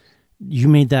 You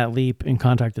made that leap and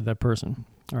contacted that person.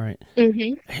 All right.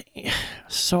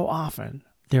 So often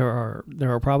there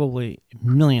are probably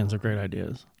millions of great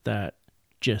ideas that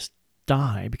just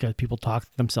die because people talk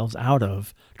themselves out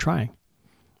of trying.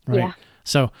 Right. Yeah.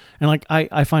 So, and like,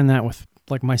 I find that with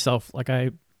like myself, like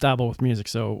I dabble with music.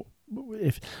 So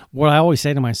if what I always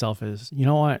say to myself is, you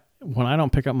know what, when I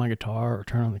don't pick up my guitar or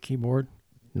turn on the keyboard,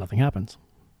 nothing happens.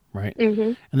 Right.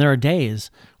 And there are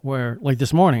days where, like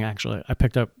this morning, actually, I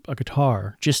picked up a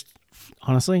guitar. Just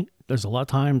honestly, there's a lot of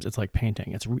times it's like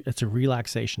painting. It's a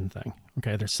relaxation thing.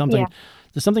 Okay. There's something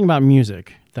about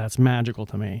music that's magical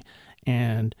to me.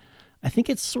 And I think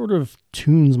it sort of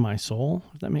tunes my soul,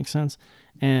 if that makes sense.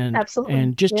 And absolutely.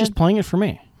 And just playing it for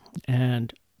me.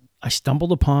 And I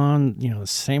stumbled upon, the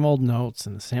same old notes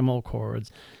and the same old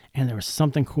chords. And there was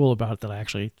something cool about it that I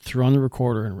actually threw on the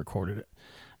recorder and recorded it.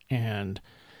 And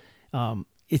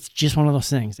it's just one of those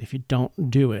things. If you don't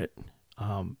do it,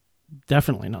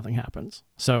 definitely nothing happens.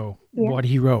 So what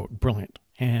he wrote, brilliant.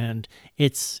 And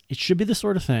it should be the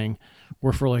sort of thing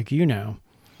where for like,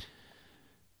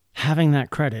 having that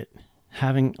credit,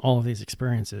 having all of these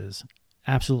experiences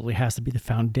absolutely has to be the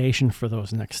foundation for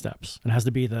those next steps. It has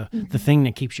to be the thing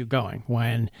that keeps you going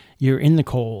when you're in the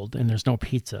cold and there's no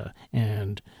pizza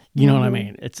and you know what I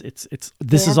mean?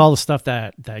 This is all the stuff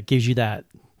that gives you that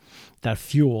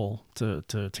fuel to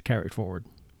carry it forward.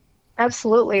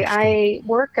 Absolutely. I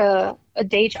work a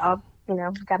day job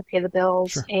got to pay the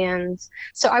bills. Sure. And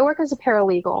so I work as a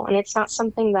paralegal, and it's not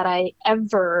something that I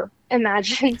ever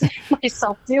imagined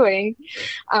myself doing.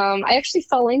 I actually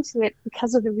fell into it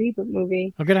because of the Reboot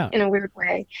movie Oh, get out. in a weird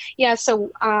way. Yeah,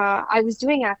 so I was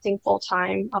doing acting full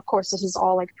time. Of course, this is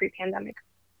all like pre-pandemic.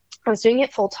 I was doing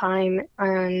it full time,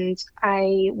 and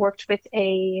I worked with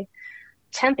a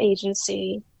temp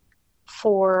agency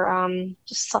for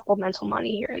just supplemental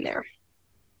money here and there.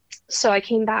 So I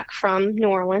came back from New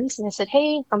Orleans and I said,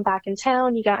 "Hey, I'm back in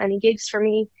town. You got any gigs for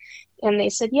me?" And they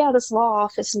said, "Yeah, this law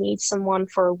office needs someone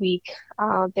for a week.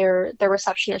 Their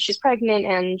receptionist, she's pregnant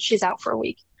and she's out for a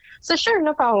week." So sure,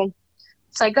 no problem.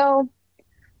 So I go,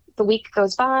 the week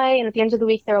goes by, and at the end of the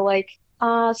week, they're like,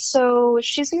 so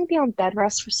she's going to be on bed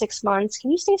rest for 6 months.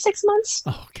 Can you stay 6 months?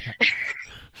 Oh, okay.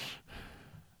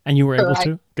 And you were So able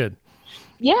to? Good.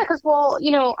 yeah, because well,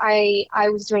 I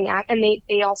was doing act, and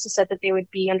they also said that they would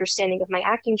be understanding of my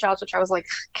acting jobs, which I was like,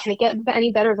 can it get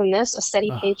any better than this? A steady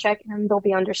Oh, paycheck, and they'll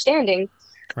be understanding.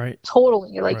 right.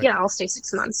 Totally, like, Right. yeah, I'll stay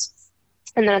 6 months.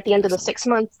 And then at the end of the Excellent. 6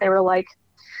 months, they were like,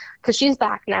 because she's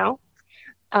back now.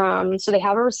 So they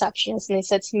have a receptionist, and they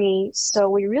said to me, "So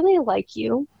we really like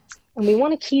you, and we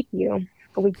want to keep you,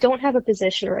 but we don't have a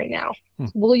position right now. Hmm.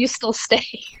 Will you still stay?"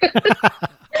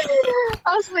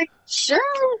 I was like, "Sure,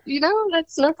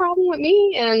 that's no problem with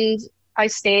me." And I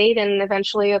stayed, and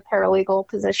eventually a paralegal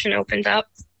position opened up.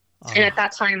 And at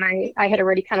that time, I had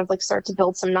already kind of like started to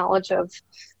build some knowledge of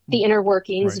the inner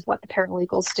workings Right. of what the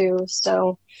paralegals do.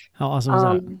 So, How awesome is that?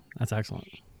 um, That's excellent.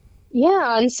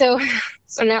 yeah, and so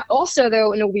now also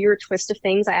though, in a weird twist of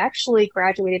things, I actually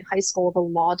graduated high school with a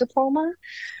law diploma.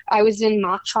 I was in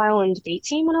mock trial and debate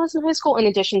team when I was in high school, in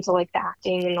addition to like the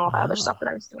acting and all the other stuff Ah,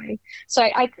 that I was doing. So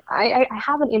I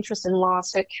have an interest in law,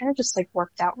 so it kind of just like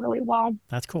worked out really well.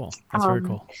 that's cool. That's very Um,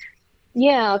 cool.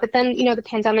 yeah, but then the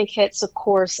pandemic hits. Of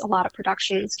course, a lot of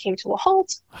productions came to a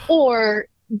halt, or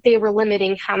they were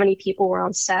limiting how many people were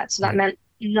on set, so that Right. meant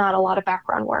not a lot of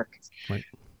background work. Right.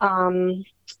 Um,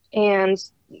 and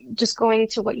just going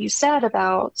to what you said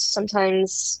about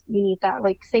sometimes you need that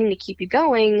like thing to keep you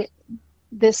going,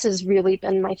 this has really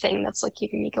been my thing that's like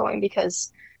keeping me going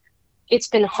because it's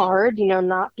been hard,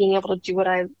 not being able to do what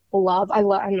I love.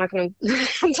 I'm not going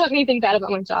to talk anything bad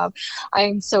about my job. I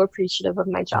am so appreciative of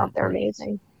my job. Right. They're Right.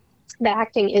 amazing. The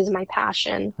acting is my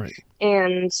passion. Right.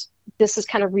 And this has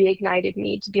kind of reignited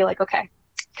me to be like, okay,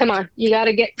 come on, you got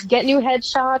to get new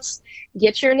headshots,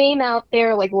 get your name out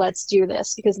there. Like, let's do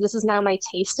this because this is now my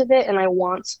taste of it, and I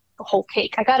want the whole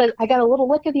cake. I got a little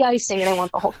lick of the icing, and I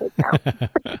want the whole cake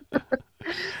now.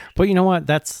 But you know what?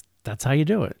 That's how you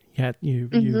do it. Yeah,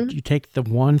 Hmm. you take the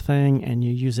one thing and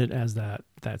you use it as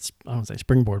that's I don't say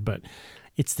springboard, but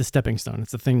it's the stepping stone.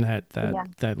 It's the thing Yeah.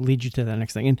 that leads you to that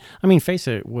next thing. And I mean, face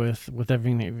it, with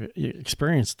everything that you've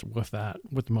experienced with that,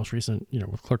 with the most recent,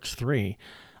 with Clerks 3,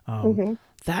 Hmm.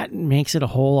 that makes it a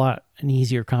whole lot an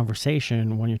easier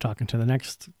conversation when you're talking to the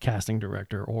next casting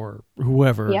director or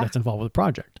whoever Yeah. that's involved with the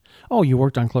project. Oh, you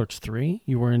worked on Clerks 3?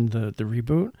 You were in the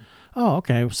reboot? Oh,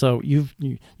 okay. So you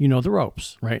know the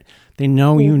ropes, right? They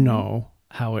know Hmm.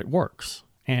 how it works.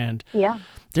 And Yeah.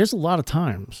 there's a lot of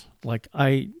times like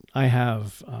I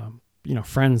have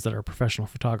friends that are professional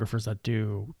photographers that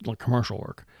do like commercial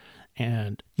work,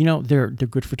 and they're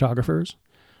good photographers.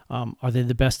 Are they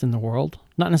the best in the world?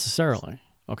 Not necessarily.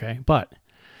 Okay, but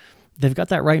they've got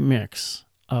that right mix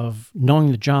of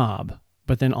knowing the job,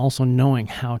 but then also knowing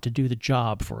how to do the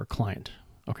job for a client.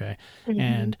 Okay, Hmm.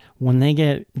 and when they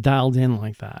get dialed in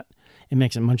like that, it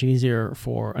makes it much easier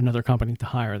for another company to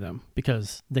hire them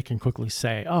because they can quickly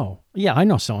say, "Oh, yeah, I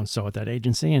know so and so at that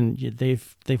agency, and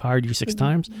they've hired you 6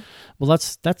 times." Hmm. Well,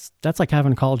 that's like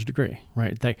having a college degree,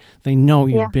 right? They know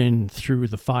Yeah. you've been through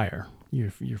the fire.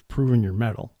 You've proven your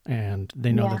mettle, and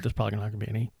they know Yeah. that there's probably not going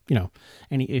to be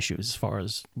any issues as far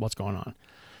as what's going on.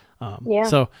 Yeah.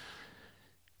 So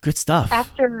good stuff.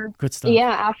 After, Good stuff.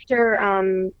 yeah, after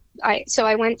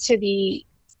I went to the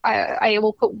I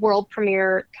will put world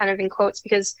premiere kind of in quotes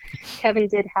because Kevin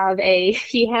did have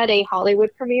he had a Hollywood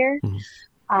premiere,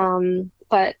 Mhm.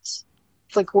 but it's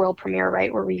like world premiere,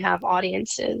 right, where we have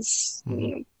audiences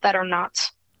Mhm. that are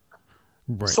not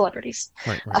Right. celebrities.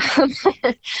 Right. Right.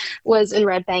 Um, was in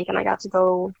Red Bank, and I got to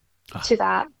go Oh, to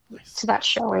that nice. to that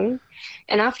showing,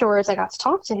 and afterwards I got to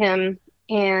talk to him,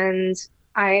 and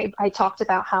I talked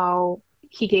about how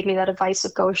he gave me that advice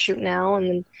of go shoot now, and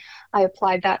then I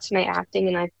applied that to my acting,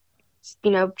 and I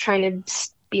trying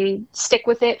to stick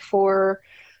with it for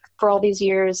all these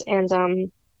years,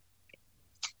 and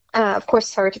Of course,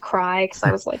 started to cry because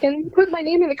I was like, and put my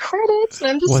name in the credits, and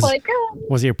I'm just Was like, oh.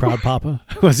 was he a proud papa?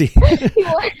 Was he? He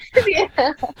was, yeah.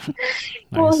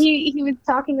 Well, Nice. he was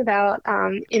talking about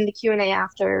in the Q&A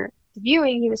after the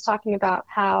viewing, he was talking about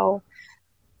how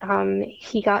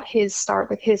he got his start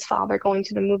with his father going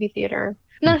to the movie theater.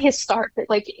 Hmm. Not his start, but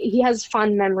like he has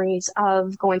fond memories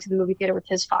of going to the movie theater with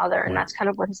his father, and Right. that's kind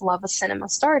of where his love of cinema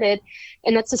started.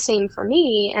 And that's the same for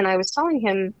me. And I was telling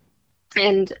him,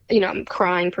 and I'm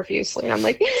crying profusely, and I'm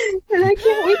like, and I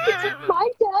can't wait to take my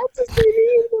dad to see me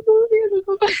in the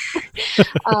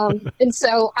movie. And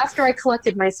so after I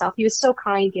collected myself, he was so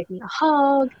kind, gave me a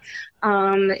hug.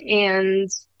 And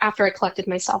after I collected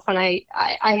myself, and I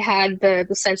had the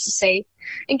sense to say,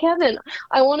 and Kevin,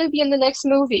 I want to be in the next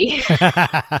movie.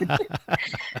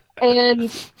 And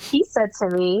he said to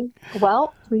me,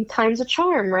 well, three times a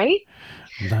charm, right?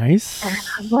 And Nice.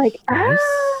 I'm like, ah. Nice.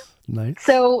 Nice.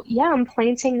 So yeah, I'm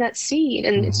planting that seed,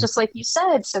 and it's Mhm. just like you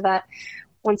said, so that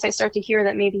once I start to hear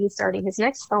that maybe he's starting his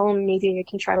next film, maybe I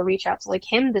can try to reach out to like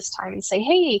him this time and say,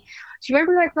 hey, do you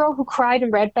remember that girl who cried in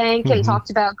Red Bank and Mhm. talked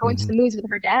about going to Mhm. the movies with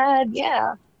her dad?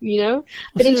 Yeah, Well,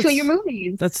 been see, in two of your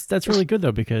movies. that's really good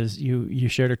though, because you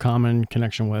shared a common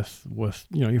connection with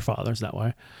your fathers that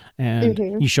way, and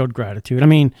Hmm. you showed gratitude. I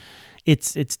mean,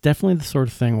 it's definitely the sort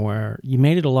of thing where you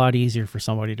made it a lot easier for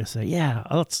somebody to say, yeah,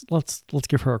 let's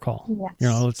give her a call.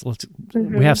 Yes. Let's we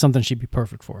Hmm. have something she'd be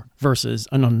perfect for versus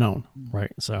an unknown,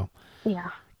 right? So Yeah.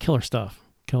 killer stuff,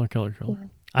 killer. Yeah.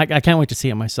 I can't wait to see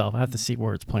it myself. I have to see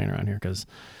where it's playing around here because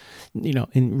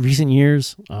in recent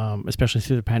years, especially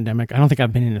through the pandemic, I don't think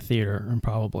I've been in a theater in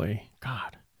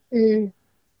Mm.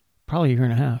 probably a year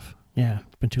and a half. Yeah,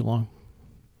 it's been too long.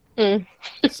 Mm.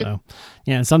 So,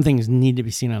 yeah, some things need to be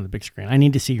seen on the big screen. I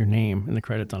need to see your name in the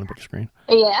credits on the big screen.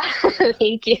 Yeah.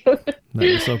 Thank you. That'd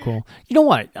be so cool. You know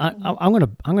what? I'm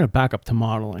gonna back up to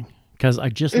modeling because I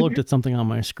just looked Hmm. at something on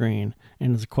my screen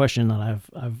and it's a question that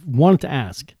I've wanted to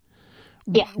ask.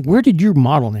 Yeah. Where did your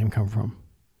model name come from?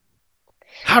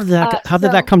 How did that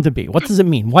So, come to be? What does it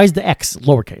mean? Why is the X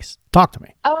lowercase? Talk to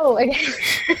me. oh, okay.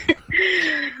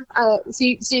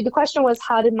 So the question was,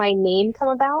 how did my name come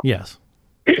about? Yes.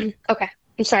 Okay.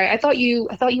 I'm sorry. I thought you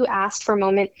asked for a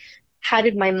moment, how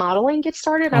did my modeling get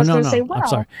started? I Oh was no going to say, no. I'm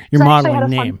sorry. well, Your because I actually had a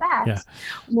modeling fun name. Yeah. fact.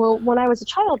 Well, when I was a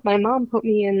child, my mom put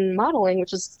me in modeling,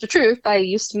 which is the truth. I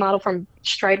used to model from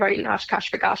Stride Right and Oshkosh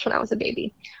for Gosh when I was a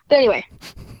baby. But anyway,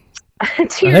 to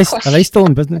Are your they question, still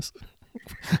in business?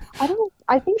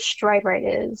 I think Stride Right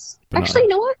is. But not Actually, you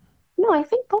us. know what? No, I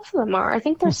think both of them are. I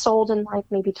think they're Hmm. sold in like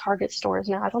maybe Target stores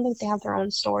now. I don't think they have their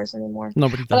own stores anymore.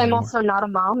 Nobody But does I'm anymore. also not a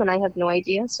mom and I have no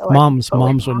idea, so I could be totally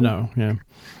Moms would wrong. know. Yeah.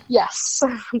 Yes,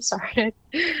 I'm sorry.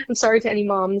 I'm sorry to any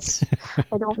moms.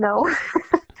 I don't know.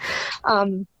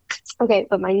 Um, okay,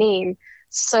 but my name.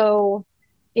 So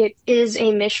it is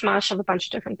a mishmash of a bunch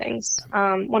of different things.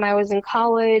 When I was in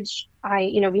college,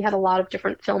 we had a lot of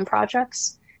different film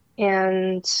projects,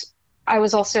 and I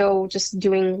was also just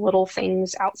doing little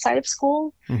things outside of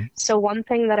school. Mhm. So one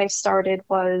thing that I started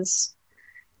was,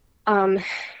 um,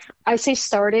 I say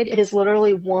started, it is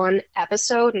literally one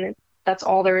episode, and that's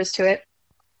all there is to it.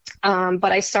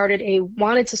 But I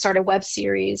wanted to start a web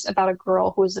series about a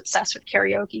girl who was obsessed with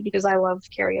karaoke because I love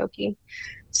karaoke.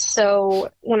 So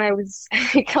when I was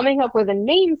coming up with a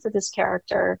name for this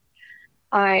character,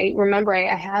 I remember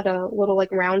I had a little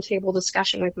like round table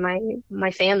discussion with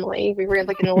my family. We were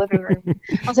like in the living room.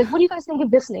 I was like, "What do you guys think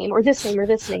of this name or this name or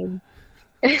this name?"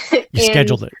 You And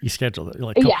scheduled it. You scheduled it. You're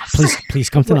like, come, yes, please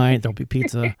come tonight. There'll be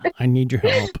pizza. I need your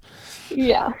help.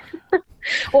 yeah.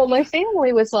 Well, my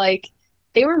family was like,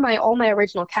 they were my all my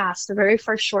original cast. The very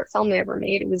first short film I ever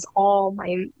made, it was all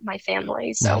my family.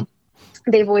 Hmm. So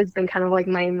they've always been kind of like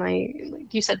my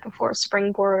like you said before,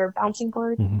 springboard or bouncing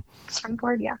board. Hmm.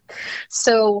 Springboard, yeah.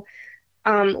 So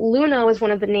Luna was one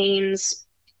of the names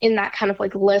in that kind of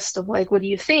like list of like, what do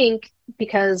you think?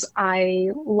 Because I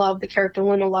love the character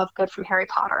Luna Lovegood from Harry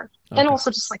Potter. And Okay. also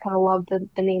just like kind of love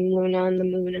the name Luna and the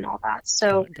moon and all that. Got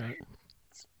So it. Got it.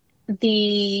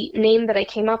 the name that I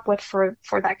came up with for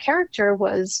that character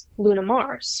was Luna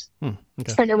Mars. Hmm.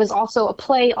 Okay. And it was also a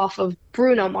play off of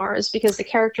Bruno Mars because the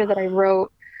character that I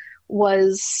wrote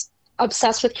was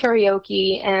obsessed with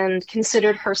karaoke and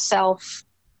considered herself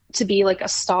to be like a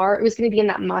star. It was going to be in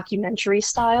that mockumentary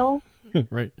style.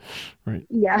 Right. Right.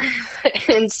 Yeah.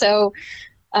 And so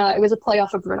it was a play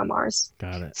off of Bruno Mars.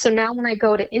 Got it. So now when I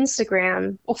go to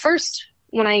Instagram, well, first,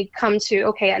 when I come to,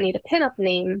 okay, I need a pinup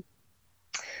name,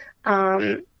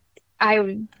 um,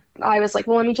 I I was like,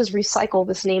 well, let me just recycle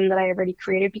this name that I already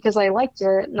created because I liked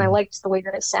it and I Mhm. liked the way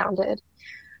that it sounded.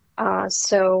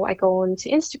 So I go into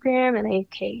Instagram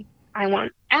and I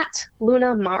want at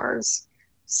Luna Mars.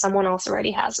 someone else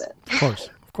already has it. Of course,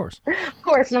 of course. Of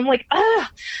course. And I'm like, ah.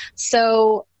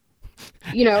 So,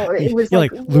 it was You're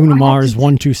like, like Luna Mars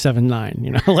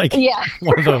 1279, like yeah.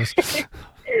 one of those.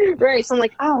 Right. So I'm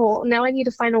like, oh, well, now I need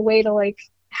to find a way to like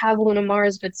have Luna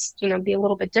Mars, but be a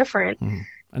little bit different. And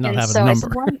not And have a so I number.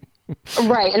 said, well,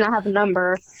 right, and not have a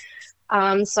number. So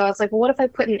I was like, well, what if I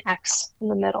put an X in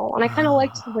the middle? And I kind of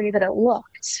liked the way that it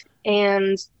looked.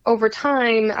 And over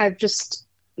time, I've just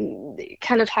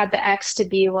kind of had the X to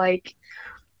be like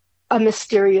a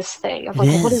mysterious thing of like,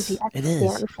 well, what does the X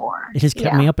stand for? It has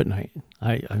kept me up at night.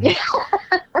 I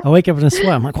wake up in a sweat.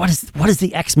 I'm like, what does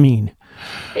the X mean?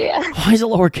 Yeah. Why is it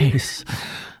lowercase?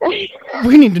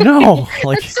 We need to know.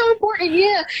 Like, that's so important.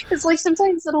 Yeah, because like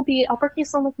sometimes it'll be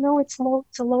uppercase. I'm like, no, it's a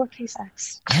lowercase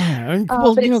X. Yeah,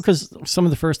 well, because some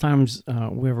of the first times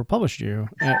we ever published you,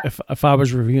 if I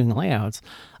was reviewing layouts,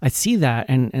 I'd see that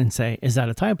and say, is that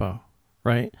a typo,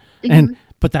 right? Mm-hmm.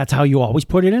 But that's how you always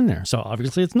put it in there. So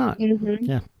obviously it's not. Mm-hmm.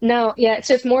 Yeah. No, yeah.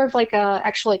 So it's more of like a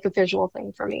visual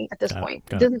thing for me at this point.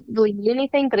 It doesn't really mean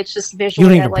anything, but it's just visual. You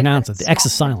don't even pronounce it. The X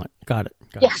is silent. Got it.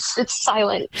 Yes, it's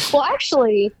silent. Well,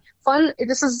 actually, fun.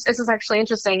 This is actually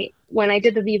interesting. When I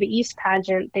did the Viva East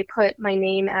pageant, they put my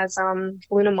name as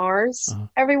Luna Mars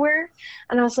everywhere,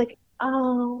 and I was like,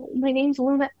 oh, my name's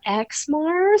Luna X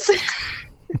Mars.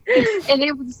 And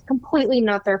it was completely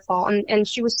not their fault. And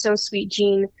she was so sweet,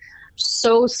 Jean.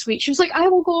 So sweet. She was like, I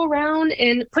will go around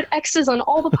and put X's on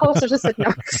all the posters. I said,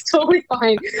 no, it's totally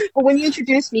fine. But when you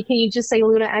introduce me, can you just say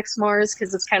Luna X Mars?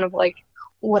 Because it's kind of like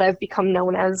what I've become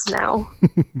known as now.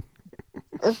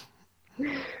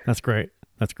 That's great.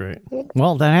 That's great.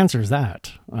 Well, that answers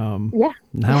that. Yeah.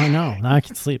 Now I know. Now I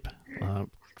can sleep.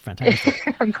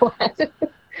 Fantastic. I'm glad.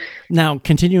 Now,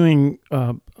 continuing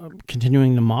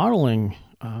the modeling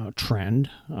trend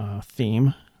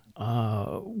theme.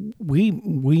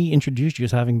 We introduced you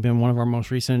as having been one of our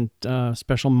most recent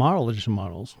special model edition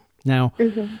models. Now,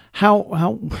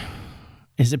 how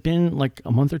has it been like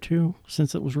a month or two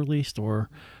since it was released, or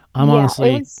I'm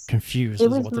honestly confused as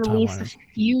to what the timeline is. It was released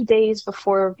a few days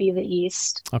before Viva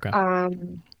East. Okay.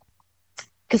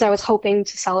 Because I was hoping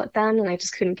to sell it then, and I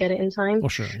just couldn't get it in time. Well,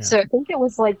 sure. Yeah. So I think it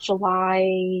was like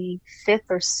July 5th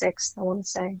or 6th, I want to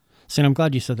say. See, and I'm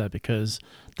glad you said that because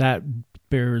that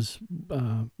bears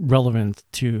relevance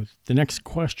to the next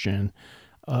question.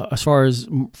 As far as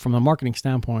from a marketing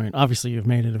standpoint, obviously you've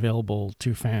made it available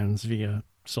to fans via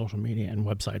social media and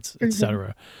websites,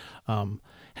 etc.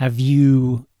 Have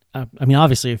you? I mean,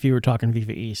 obviously, if you were talking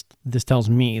Viva East, this tells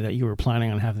me that you were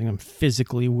planning on having them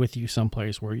physically with you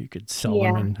someplace where you could sell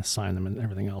them and sign them and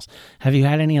everything else. Have you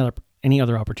had any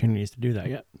other opportunities to do that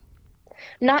yet?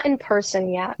 Not in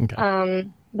person yet. Okay.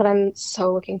 But I'm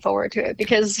so looking forward to it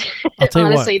because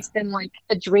honestly, it's been like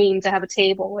a dream to have a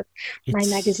table with my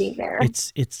magazine there.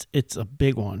 It's a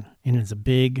big one, and it's a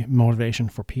big motivation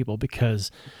for people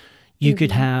because you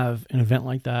could have an event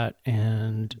like that,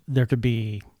 and there could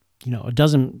be, a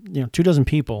dozen, 24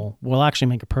 people will actually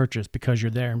make a purchase because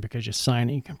you're there and because you sign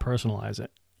it, you can personalize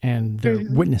it, and they're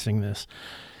witnessing this,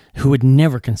 who would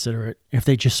never consider it if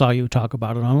they just saw you talk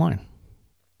about it online.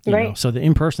 You know? So the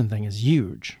in-person thing is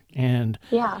huge. And,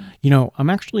 I'm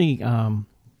actually,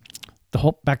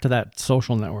 back to that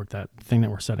social network, that thing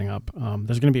that we're setting up,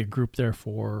 there's going to be a group there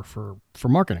for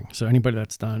marketing. So anybody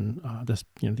that's done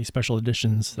these special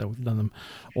editions that we've done them,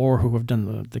 or who have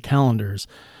done the calendars,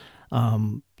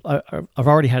 I've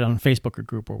already had on Facebook a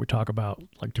group where we talk about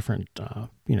like different,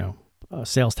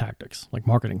 sales tactics, like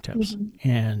marketing tips.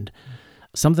 And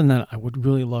something that I would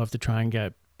really love to try and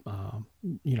get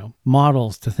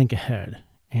models to think ahead.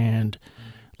 And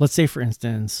let's say, for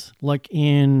instance, like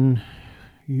in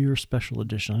your special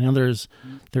edition, I know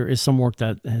there is some work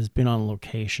that has been on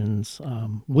locations.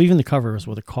 Well, even the cover is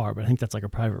with a car, but I think that's like a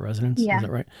private residence. Yeah. Is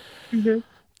that right?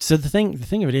 So the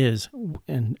thing of it is,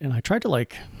 and I tried to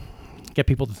like get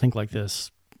people to think like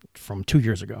this from 2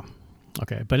 years ago.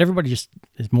 Okay. But everybody just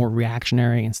is more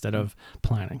reactionary instead of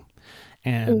planning.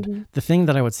 And the thing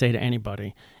that I would say to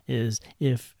anybody is,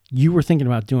 if you were thinking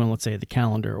about doing, let's say, the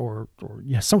calendar or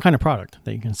some kind of product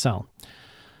that you can sell,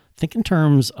 think in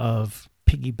terms of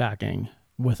piggybacking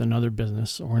with another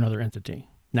business or another entity.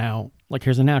 Now, like,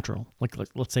 here's a natural. Like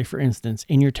let's say, for instance,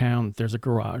 in your town, there's a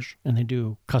garage and they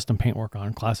do custom paint work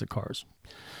on classic cars.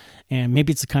 And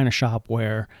maybe it's the kind of shop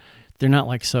where they're not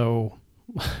like so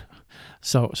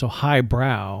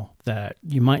highbrow that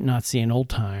you might not see an old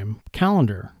time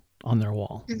calendar on their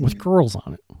wall with girls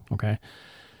on it. Okay.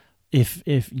 If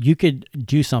you could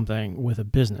do something with a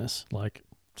business, like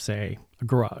say a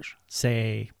garage,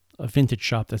 say a vintage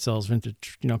shop that sells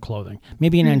vintage, clothing,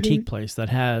 maybe an antique place that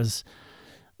has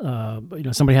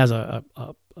somebody has a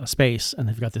space and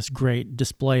they've got this great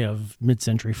display of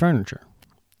mid-century furniture.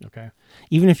 Okay.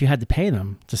 Even if you had to pay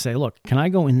them to say, look, can I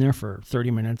go in there for 30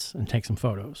 minutes and take some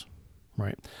photos?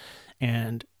 Right.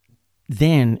 And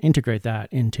then integrate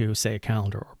that into, say, a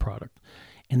calendar or a product.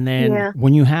 And then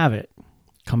when you have it,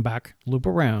 come back, loop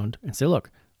around and say,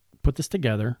 look, put this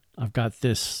together. I've got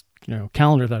this,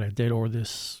 calendar that I did, or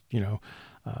this,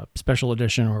 special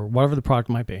edition, or whatever the product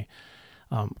might be.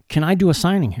 Can I do a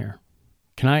signing here?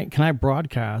 Can I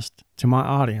broadcast to my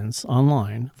audience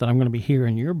online that I'm going to be here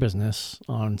in your business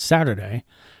on Saturday,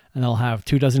 and I'll have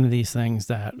 24 of these things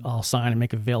that I'll sign and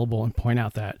make available and point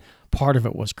out that part of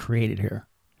it was created here.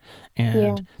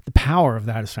 And the power of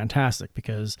that is fantastic,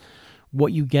 because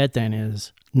what you get then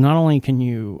is not only can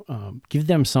you give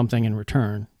them something in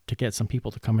return to get some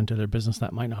people to come into their business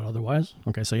that might not otherwise.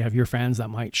 Okay, so you have your fans that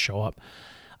might show up.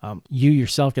 You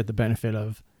yourself get the benefit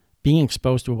of being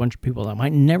exposed to a bunch of people that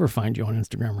might never find you on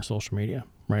Instagram or social media,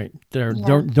 right? They're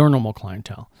normal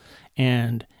clientele.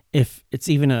 And if it's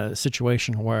even a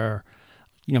situation where,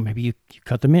 maybe you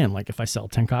cut them in, like if I sell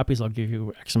 10 copies, I'll give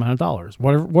you X amount of dollars,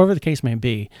 whatever the case may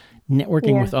be,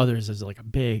 networking with others is like a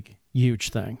big,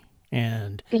 huge thing.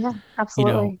 And,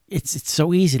 absolutely. It's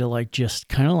so easy to just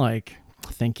kind of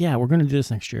think, we're going to do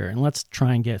this next year, and let's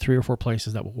try and get 3 or 4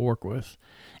 places that we'll work with.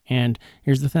 And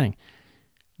here's the thing.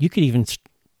 You could even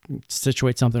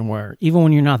situate something where even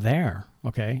when you're not there,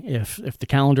 okay, if the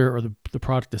calendar or the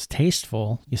product is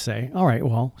tasteful, you say, all right,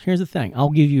 well, here's the thing.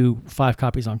 I'll give you 5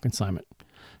 copies on consignment,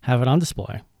 have it on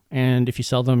display. And if you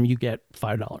sell them, you get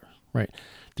 $5, right?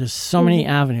 There's so many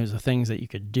avenues of things that you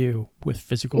could do with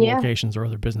physical locations or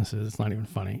other businesses. It's not even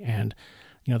funny. And,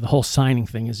 the whole signing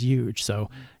thing is huge. So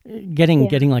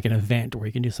getting like an event where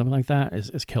you can do something like that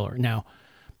is killer. Now,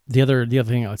 the other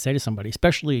thing I would say to somebody,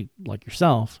 especially like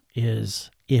yourself, is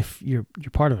if you're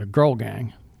part of a girl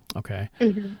gang, okay,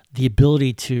 the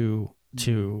ability to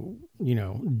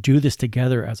do this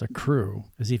together as a crew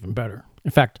is even better.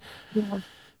 In fact,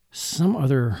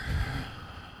 the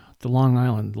Long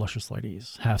Island Luscious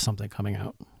Ladies have something coming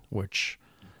out, which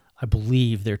I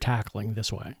believe they're tackling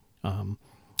this way.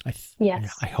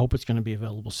 I hope it's going to be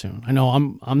available soon. I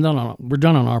know we're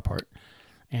done on our part.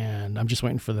 And I'm just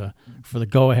waiting for the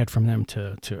go ahead from them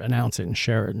to announce it and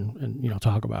share it and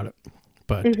talk about it.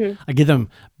 But I give them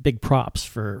big props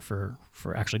for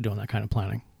actually doing that kind of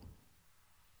planning.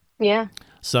 Yeah.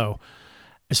 So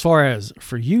as far as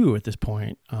for you at this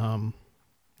point,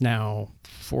 now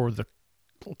for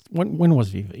when was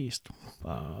Viva East?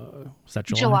 Was that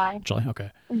July? July.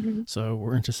 Okay. So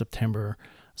we're into September.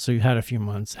 So you had a few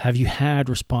months. Have you had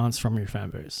response from your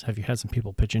fan base? Have you had some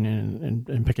people pitching in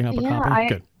and picking up a copy?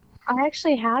 Good. I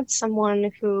actually had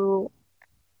someone who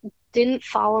didn't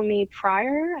follow me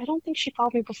prior. I don't think she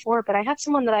followed me before, but I had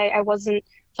someone that I wasn't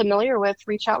familiar with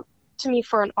reach out to me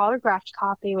for an autographed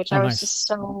copy, which I was just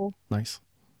so nice.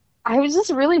 I was just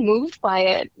really moved by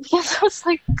it, because I was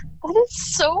like, that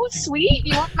is so sweet.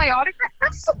 You want my autograph?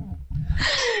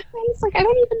 And it's like, I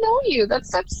don't even know you.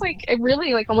 That's like, it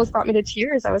really almost brought me to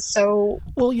tears. I was so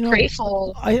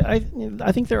grateful. I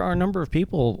think there are a number of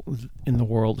people in the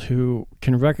world who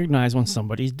can recognize when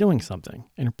somebody's doing something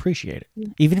and appreciate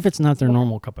it, even if it's not their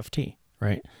normal cup of tea,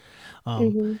 right?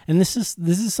 And this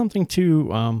is something too.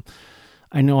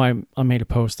 I know I made a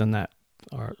post on that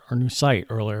our new site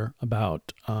earlier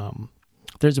about.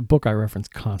 There's a book I reference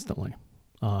constantly.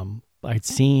 I'd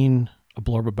seen a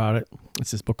blurb about it.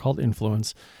 It's this book called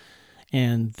Influence,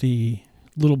 and the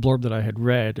little blurb that I had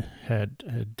read had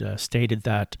stated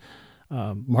that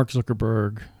Mark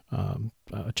Zuckerberg,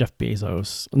 Jeff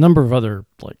Bezos, a number of other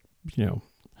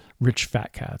rich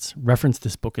fat cats referenced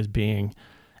this book as being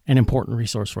an important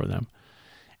resource for them.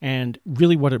 And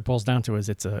really, what it boils down to is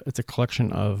it's a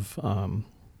collection of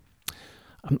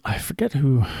I forget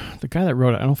who the guy that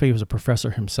wrote it. I don't know if he was a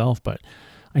professor himself, but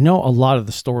I know a lot of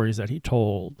the stories that he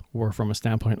told were from a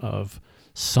standpoint of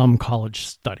some college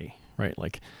study, right?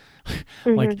 Like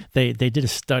they did a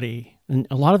study, and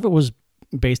a lot of it was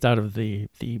based out of the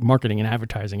marketing and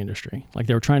advertising industry. Like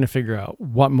they were trying to figure out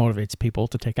what motivates people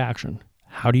to take action.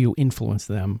 How do you influence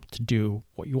them to do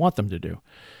what you want them to do?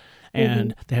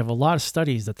 And they have a lot of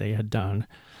studies that they had done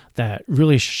that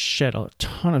really shed a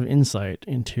ton of insight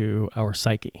into our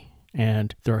psyche.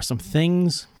 And there are some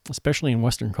things, especially in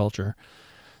Western culture,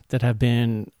 that have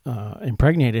been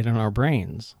impregnated in our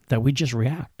brains that we just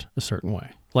react a certain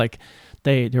way. Like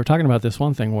they were talking about this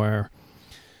one thing where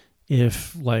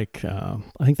if I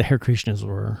think the Hare Krishnas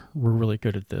were really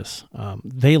good at this.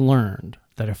 They learned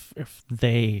that if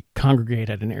they congregate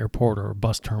at an airport or a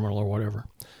bus terminal or whatever,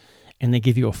 and they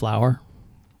give you a flower,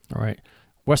 all right,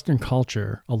 Western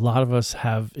culture, a lot of us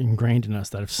have ingrained in us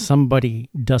that if somebody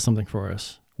does something for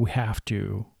us, we have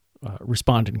to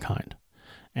respond in kind.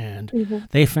 And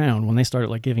they found when they started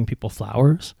like giving people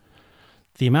flowers,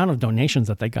 the amount of donations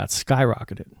that they got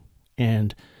skyrocketed.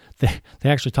 And they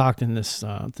actually talked in this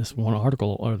this one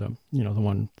article, or the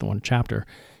one chapter.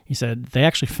 He said they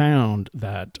actually found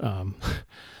that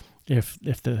if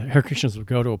the Hare Krishnas would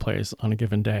go to a place on a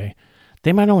given day,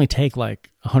 they might only take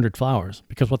like 100 flowers,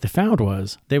 because what they found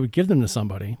was they would give them to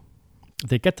somebody,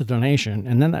 they get the donation,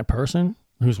 and then that person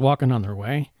who's walking on their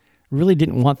way really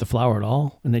didn't want the flower at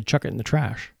all, and they'd chuck it in the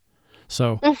trash.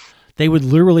 So they would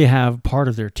literally have part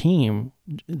of their team,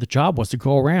 the job was to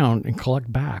go around and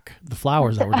collect back the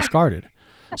flowers that were discarded.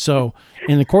 So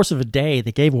in the course of a day,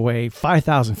 they gave away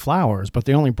 5,000 flowers, but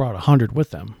they only brought 100 with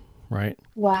them, right?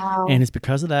 Wow. And it's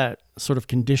because of that sort of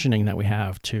conditioning that we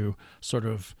have to sort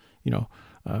of,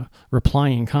 reply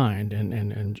in kind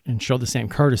and show the same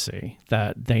courtesy,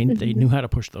 that they knew how to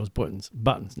push those buttons.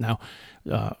 Now,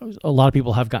 a lot of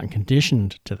people have gotten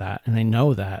conditioned to that, and they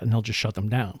know that, and they'll just shut them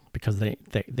down because they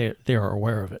are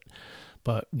aware of it.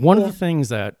 But one of the things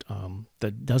that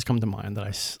that does come to mind,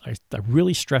 that I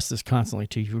really stress this constantly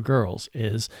to you girls,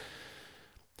 is,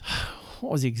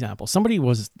 what was the example?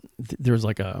 There was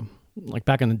like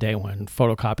back in the day when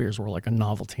photocopiers were like a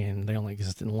novelty and they only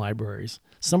existed in libraries.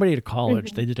 Somebody at a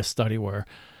college, they did a study where,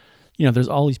 there's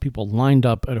all these people lined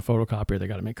up at a photocopier. They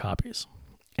got to make copies.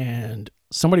 And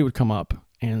somebody would come up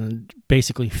and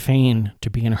basically feign to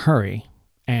be in a hurry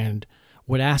and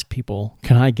would ask people,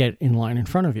 can I get in line in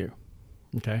front of you?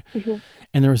 Okay.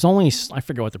 And there was only, I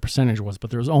forget what the percentage was, but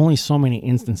there was only so many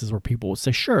instances where people would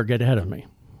say, sure, get ahead of me.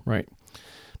 Right.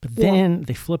 But then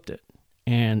they flipped it.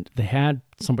 And they had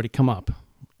somebody come up,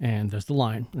 and there's the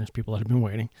line, and there's people that have been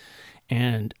waiting.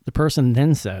 And the person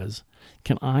then says,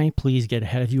 can I please get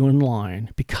ahead of you in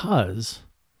line, because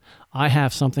I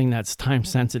have something that's time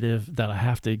sensitive that I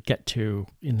have to get to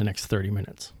in the next 30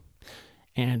 minutes.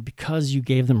 And because you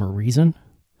gave them a reason,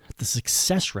 the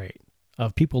success rate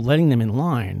of people letting them in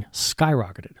line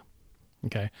skyrocketed.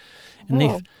 Okay.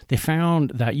 And they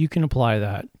found that you can apply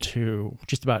that to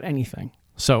just about anything.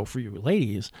 So for you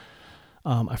ladies,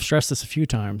 I've stressed this a few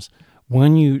times.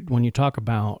 When you talk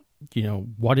about,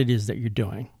 what it is that you're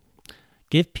doing,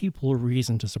 give people a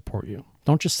reason to support you.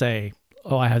 Don't just say,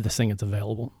 oh, I have this thing, it's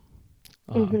available.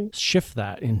 Shift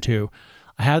that into,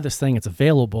 I have this thing, it's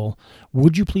available.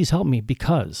 Would you please help me?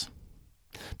 Because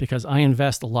I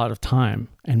invest a lot of time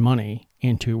and money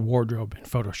into wardrobe and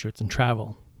photo shoots and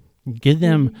travel. Give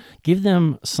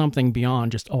them something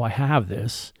beyond just, oh, I have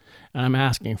this and I'm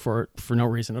asking for it for no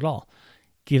reason at all.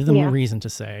 Give them a reason to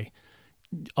say,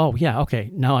 oh yeah, okay,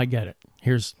 now I get it.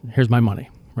 Here's my money,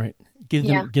 right? Give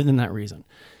them that reason.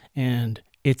 And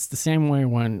it's the same way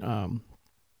when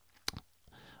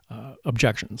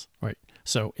objections, right?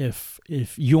 So if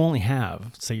you only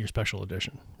have, say, your special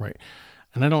edition, right?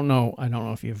 And I don't know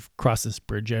if you've crossed this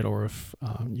bridge yet, or if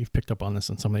you've picked up on this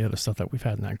and some of the other stuff that we've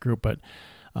had in that group, but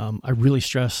I really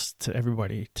stress to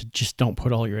everybody to just don't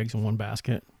put all your eggs in one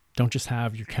basket. Don't just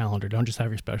have your calendar. Don't just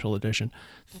have your special edition.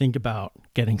 Think about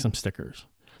getting some stickers.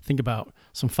 Think about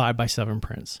some 5x7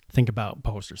 prints. Think about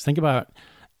posters. Think about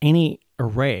any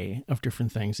array of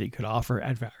different things that you could offer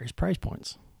at various price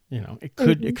points. It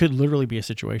could literally be a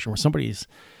situation where somebody's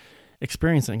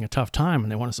experiencing a tough time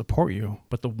and they want to support you,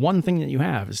 but the one thing that you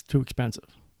have is too expensive.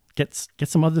 Get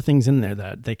some other things in there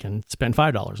that they can spend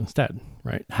 $5 instead,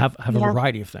 right? Have a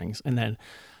variety of things. And then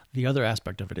the other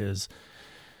aspect of it is,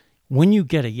 when you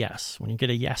get a yes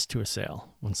to a sale,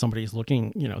 when somebody's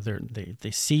looking,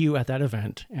 they see you at that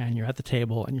event and you're at the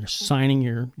table and you're signing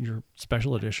your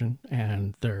special edition,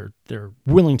 and they're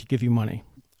willing to give you money,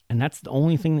 and that's the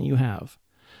only thing that you have.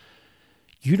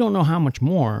 You don't know how much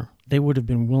more they would have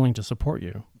been willing to support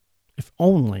you if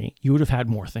only you would have had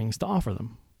more things to offer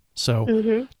them.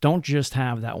 So don't just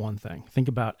have that one thing. Think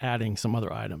about adding some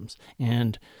other items.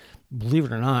 And believe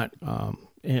it or not,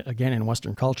 again, in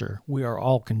Western culture, we are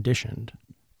all conditioned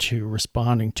to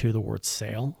responding to the word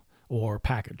sale or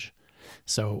package.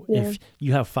 So if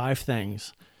you have 5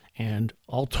 things and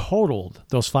all totaled,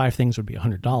 those 5 things would be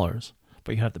 $100,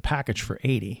 but you have the package for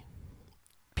 $80,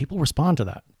 people respond to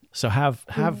that. So have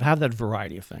that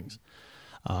variety of things.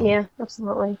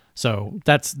 Absolutely. So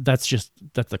that's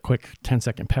a quick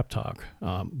 10-second pep talk.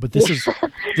 But this is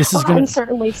I'm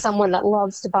certainly someone that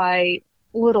loves to buy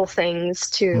little things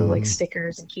too, like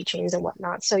stickers and keychains and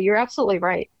whatnot. So you're absolutely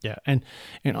right. Yeah. And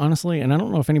honestly, and I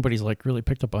don't know if anybody's like really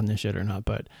picked up on this yet or not,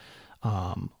 but,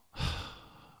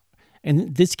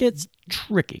 and this gets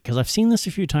tricky because I've seen this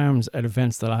a few times at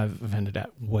events that I've attended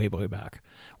at way back,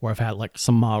 where I've had like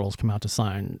some models come out to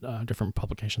sign different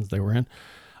publications they were in.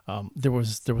 There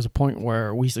was a point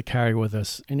where we used to carry with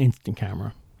us an instant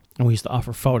camera, and we used to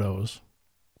offer photos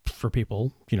for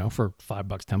people, for $5,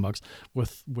 $10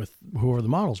 with whoever the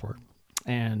models were.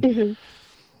 And it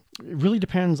really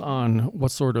depends on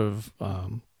what sort of,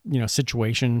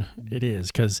 situation it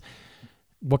is. 'Cause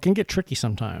what can get tricky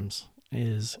sometimes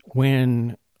is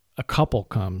when a couple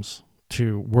comes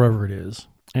to wherever it is,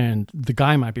 and the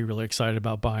guy might be really excited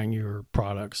about buying your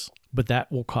products, but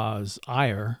that will cause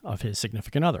ire of his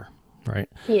significant other, right?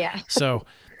 Yeah. So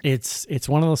it's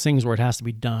one of those things where it has to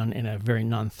be done in a very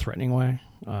non-threatening way.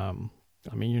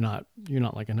 I mean, you're not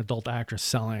like an adult actress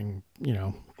selling,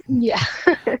 Yeah.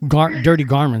 dirty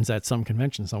garments at some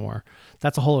convention somewhere.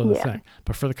 That's a whole other thing.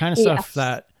 But for the kind of stuff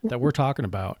that we're talking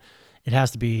about, it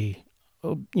has to be,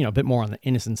 a bit more on the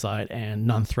innocent side and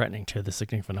non-threatening to the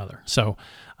significant other. So,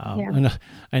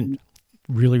 and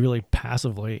really, really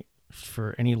passively,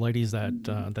 for any ladies that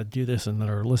do this and that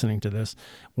are listening to this,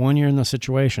 when you're in those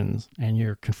situations and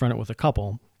you're confronted with a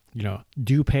couple,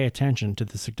 do pay attention to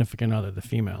the significant other, the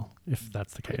female, if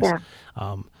that's the case. Yeah.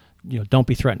 Don't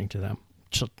be threatening to them.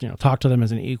 Just, talk to them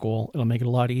as an equal. It'll make it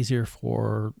a lot easier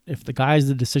if the guy's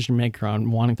the decision maker on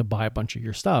wanting to buy a bunch of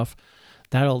your stuff,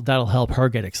 that'll help her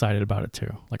get excited about it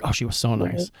too. Like, oh, she was so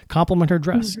nice. Right. Compliment her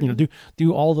dress.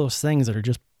 Do all those things that are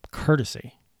just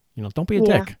courtesy. Don't be a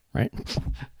dick, right?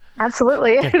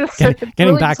 Absolutely. Getting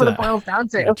really back to that. Boils down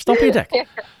to. Yeah, just don't be a dick.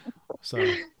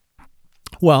 So,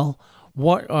 well,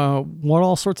 what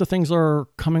all sorts of things are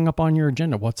coming up on your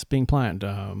agenda? What's being planned?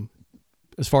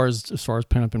 As far as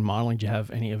pinup and modeling, do you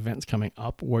have any events coming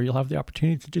up where you'll have the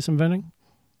opportunity to do some vending?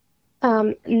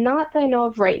 Not that I know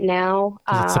of right now.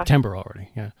 It's September already.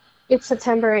 Yeah. It's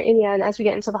September, and as we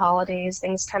get into the holidays,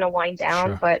 things kind of wind down.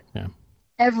 Sure. But yeah.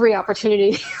 Every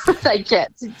opportunity that I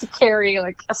get to carry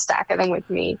like a stack of them with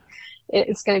me,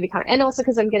 it's going to be and also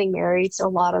because I'm getting married, so a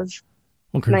lot of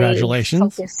congratulations on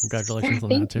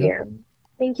that too.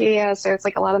 Thank you. Yeah, so it's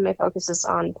like a lot of my focus is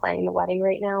on planning the wedding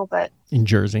right now, but in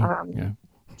Jersey,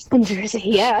 in Jersey,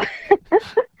 yeah.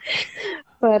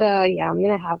 But I'm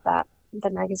gonna have the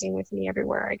magazine with me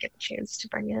everywhere I get the chance to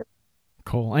bring it.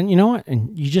 Cool. And you know what?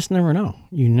 And you just never know.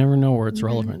 You never know where it's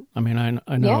relevant. I mean,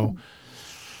 I know.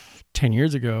 10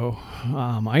 years ago,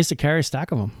 I used to carry a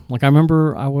stack of them. Like I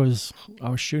remember I was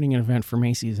shooting an event for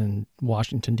Macy's in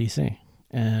Washington, D.C.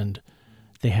 and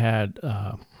they had,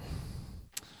 what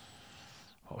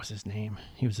was his name?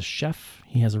 He was a chef.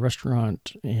 He has a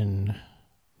restaurant in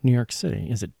New York City.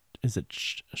 Is it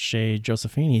Chez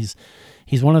Josephine?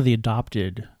 He's one of the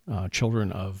adopted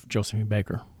children of Josephine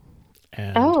Baker.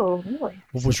 And really?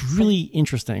 What was really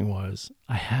interesting was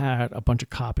I had a bunch of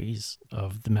copies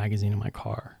of the magazine in my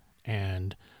car.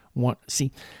 And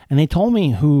they told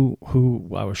me who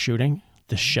I was shooting,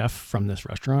 the chef from this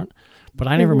restaurant, but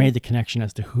I never made the connection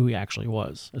as to who he actually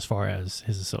was, as far as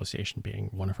his association being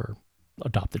one of her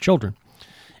adopted children.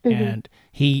 And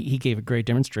he gave a great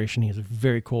demonstration. He's a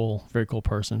very cool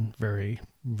person, very,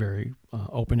 very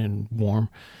open and warm.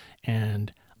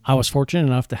 And I was fortunate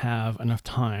enough to have enough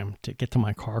time to get to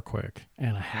my car quick,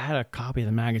 and I had a copy of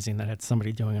the magazine that had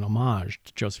somebody doing an homage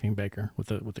to Josephine Baker with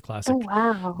the classic,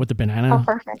 with the banana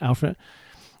outfit.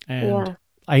 And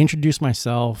I introduced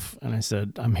myself, and I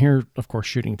said, "I'm here, of course,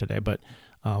 shooting today, but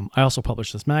I also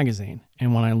published this magazine.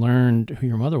 And when I learned who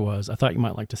your mother was, I thought you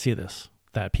might like to see this.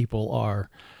 That people are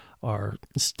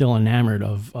still enamored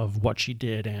of what she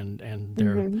did,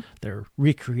 and they're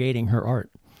recreating her art."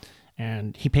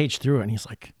 And he paged through it, and he's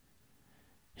like,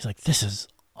 "This is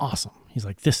awesome." He's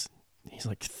like,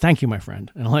 "Thank you, my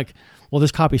friend." And I'm like, "Well,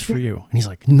 this copy's for you." And he's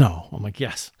like, "No." I'm like,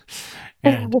 "Yes."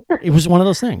 And it was one of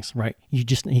those things, right? He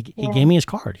gave me his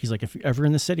card. He's like, "If you're ever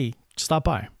in the city, stop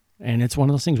by." And it's one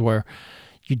of those things where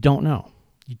you don't know.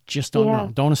 You just don't know.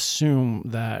 Don't assume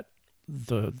that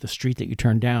the street that you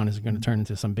turn down is going to turn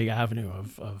into some big avenue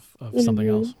of something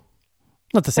else.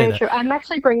 Not to say Very that. True. I'm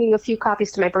actually bringing a few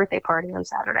copies to my birthday party on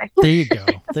Saturday.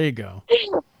 There you go.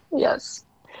 Yes.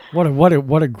 What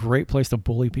a great place to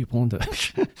bully people into.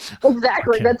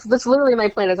 Exactly. Okay. That's literally my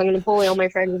plan. Is I'm going to bully all my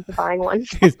friends into buying one.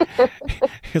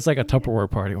 It's like a Tupperware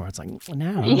party where it's like,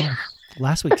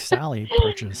 last week Sally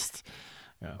purchased.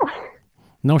 Yeah.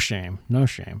 No shame.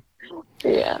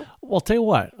 Yeah. Well, I'll tell you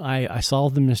what. I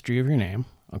solved the mystery of your name.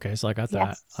 Okay, so I got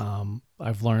that. Yes.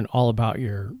 I've learned all about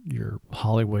your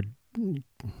Hollywood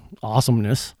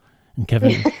awesomeness and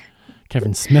Kevin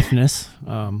Smithness.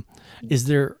 Is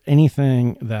there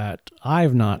anything that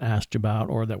I've not asked you about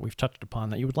or that we've touched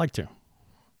upon that you would like to?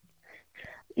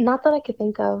 Not that I could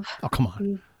think of. Oh, come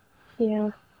on. Yeah.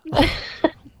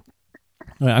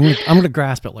 I'm gonna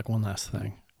grasp it like one last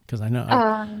thing,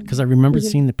 Because I remember Mhm.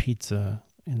 seeing the pizza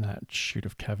in that shoot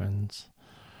of Kevin's.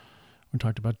 We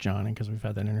talked about Johnny because we've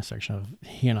had that intersection of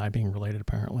he and I being related,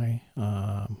 apparently.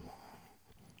 Oh,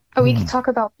 we could talk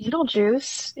about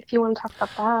Beetlejuice if you want to talk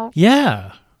about that.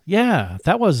 Yeah, yeah,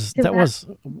 that was 'Cause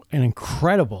that, an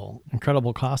incredible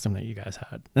costume that you guys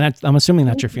had. And I'm assuming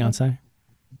that's your thank you. fiance.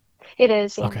 It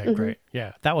is, yeah. Okay, Hmm. great.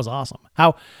 Yeah, that was awesome.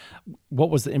 What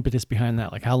was the impetus behind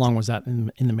that? Like, how long was that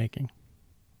in the making?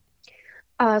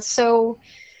 So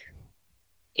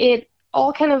it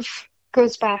all kind of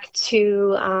goes back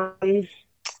to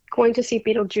going to see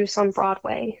Beetlejuice on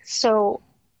Broadway. So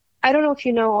I don't know if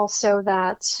you know also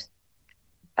that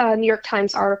a New York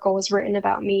Times article was written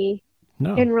about me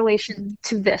No, in relation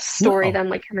to this story that no, I'm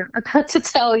like kind of about to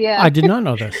tell. I Yeah. did not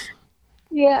know this.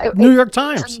 Yeah, New York it's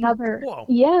Times. another, Whoa.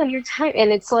 yeah, New York Times,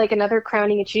 and it's like another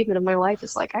crowning achievement of my life.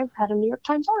 Is like I've had a New York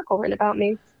Times article written about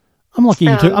me. Um,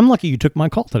 I'm lucky you took my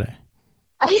call today.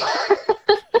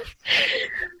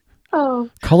 oh,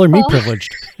 Color me well,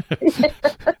 privileged.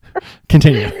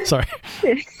 Continue. Sorry.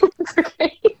 it's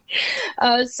okay.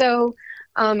 So,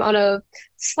 on a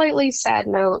slightly sad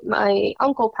note, my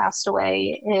uncle passed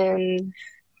away in,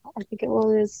 I think it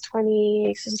was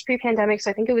 20, this is pre-pandemic, so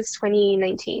I think it was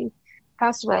 2019.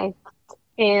 Passed away.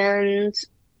 And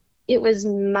it was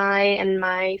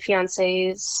my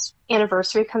fiance's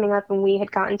anniversary coming up, and we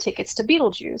had gotten tickets to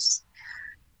Beetlejuice.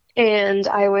 And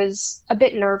I was a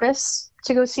bit nervous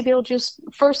to go see Beetlejuice,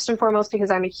 first and foremost because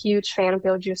I'm a huge fan of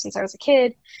Beetlejuice since I was a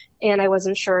kid, and I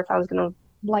wasn't sure if I was going to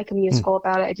like a Hmm. musical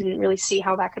about it. I didn't really see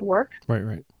how that could work. Right,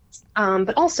 right.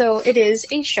 But also, it is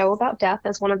a show about death,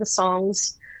 as one of the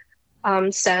songs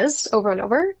says over and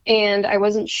over. And I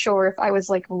wasn't sure if I was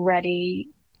like ready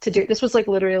to do it. This was like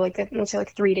literally like let's say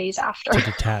like 3 days after To I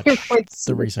detach went to the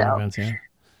see the recent show. events, yeah.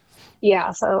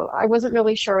 Yeah, so I wasn't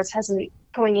really sure. I was hesitant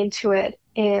going into it,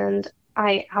 and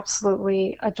I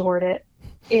absolutely adored it.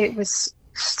 It was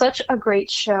such a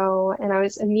great show, and I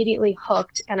was immediately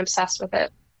hooked and obsessed with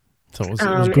it. So it was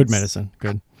good It's medicine.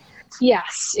 Good.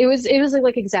 yes, it was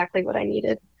like exactly what I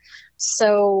needed.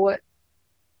 So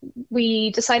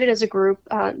we decided as a group,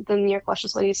 the New York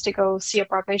Luscious Ladies, to go see a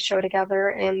Broadway show together,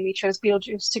 and we chose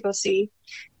Beetlejuice to go see.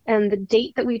 And the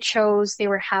date that we chose, they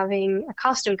were having a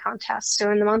costume contest.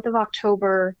 So in the month of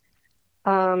October,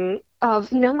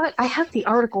 of you know what? I have the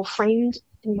article framed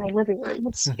in my living room.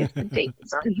 Let's see if the date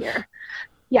is on here.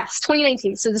 Yes,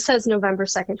 2019. So this says November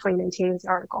 2nd, 2019 is the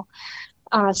article.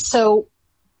 So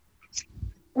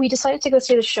we decided to go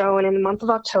see the show, and in the month of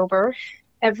October,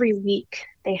 every week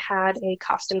they had a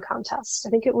costume contest. I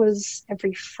think it was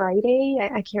every Friday.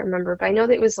 I can't remember, but I know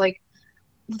that it was like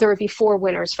there would be four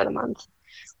winners for the month,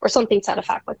 or something to that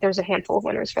effect. Like there's a handful of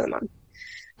winners for the month.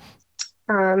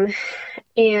 Um,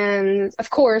 and of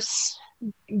course,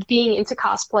 being into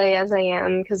cosplay as I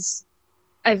am, because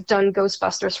I've done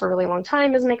Ghostbusters for a really long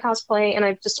time as my cosplay, and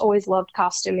I've just always loved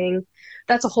costuming.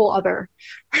 That's a whole other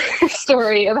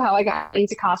story of how I got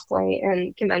into cosplay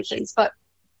and conventions. But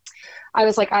I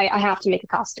was like, I have to make a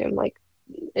costume, like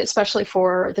especially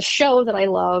for the show that I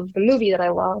love, the movie that I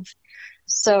love.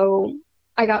 So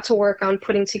I got to work on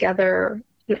putting together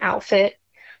an outfit.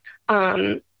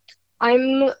 Um,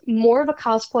 I'm more of a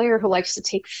cosplayer who likes to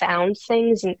take found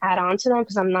things and add on to them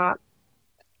because I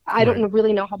Right. don't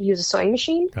really know how to use a sewing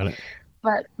machine, Got it.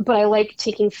 but I like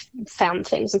taking found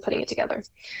things and putting it together.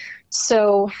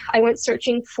 So I went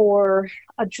searching for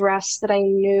a dress that I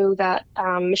knew that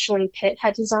Micheline Pitt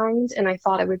had designed, and I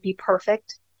thought it would be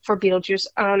perfect for Beetlejuice.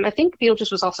 I think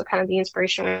Beetlejuice was also kind of the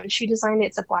inspiration when she designed it.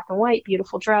 It's a black and white,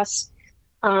 beautiful dress.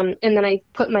 And then I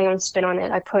put my own spin on it.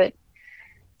 I put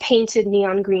painted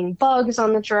neon green bugs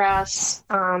on the dress,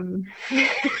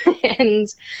 and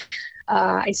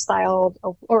I styled,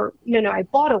 or no, I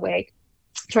bought a wig.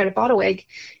 Tried to bought a wig,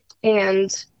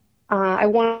 and I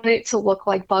wanted it to look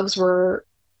like bugs were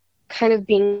kind of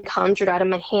being conjured out of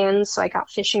my hands. So I got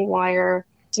fishing wire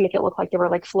to make it look like they were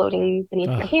like floating beneath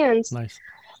my Oh, hands. nice.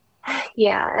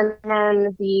 Yeah, and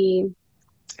then the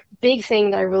big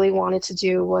thing that I really wanted to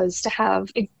do was to have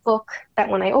a book that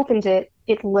when I opened it,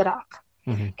 it lit up.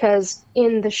 Hmm. Because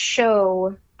in the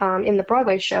show, in the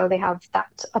Broadway show, they have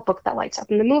that a book that lights up.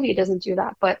 In the movie, it doesn't do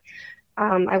that, but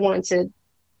I wanted to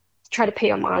try to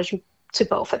pay homage to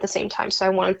both at the same time. So I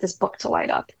wanted this book to light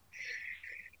up.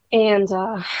 And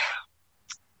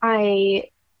I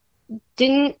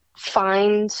didn't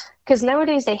find, because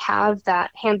nowadays they have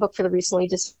that handbook for the recently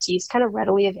deceased kind of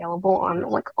readily available on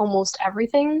like almost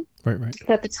everything. Right, right.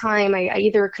 But at the time, I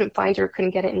either couldn't find it or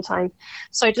couldn't get it in time.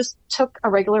 So I just took a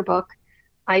regular book.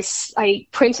 I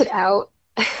printed out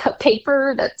a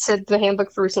paper that said the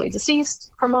handbook for recently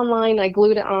deceased from online. I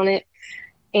glued it on it.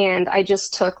 and I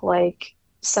just took like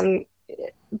some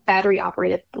battery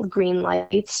operated green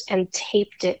lights and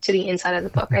taped it to the inside of the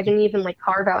book. I didn't even like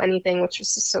carve out anything, which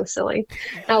was just so silly.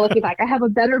 Now looking back, I have a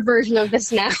better version of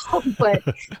this now, but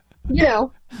you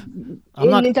know, I'm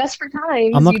not. in desperate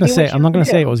times, I'm not you gonna do say. what you I'm not have gonna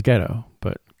to say it do. was ghetto,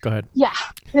 but go ahead. Yeah,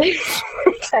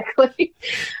 exactly.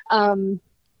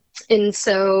 And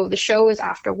so the show was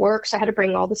after work, so I had to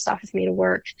bring all the stuff with me to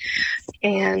work.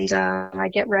 And I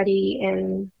get ready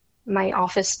in my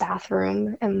office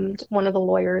bathroom, and one of the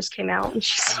lawyers came out and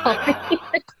she saw me.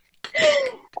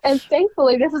 And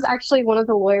thankfully, this is actually one of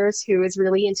the lawyers who is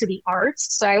really into the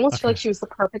arts. So I almost feel Okay. like she was the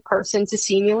perfect person to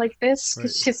see me like this Right.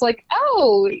 because she's like,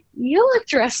 "Oh, you look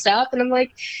dressed up." And I'm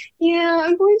like, "Yeah,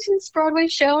 I'm going to this Broadway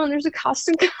show and there's a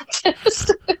costume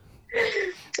contest."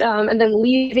 And then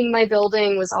leaving my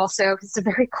building was also, it's a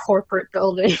very corporate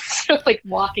building. So like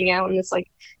walking out in this like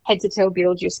head to toe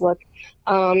Beetlejuice look.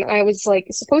 I was like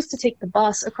supposed to take the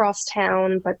bus across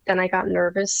town, but then I got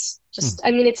nervous. Hmm. Just,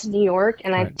 I mean, it's New York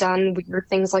and I've Right. done weird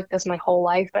things like this my whole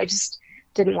life, but I just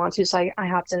didn't want to. So I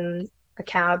hopped in a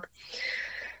cab.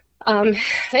 Um,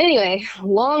 anyway,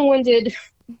 long-winded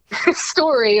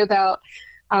story about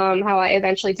how I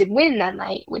eventually did win that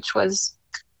night, which was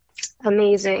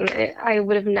amazing. I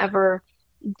would have never,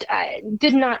 I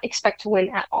did not expect to win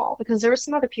at all because there were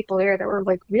some other people there that were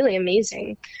like really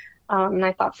amazing. And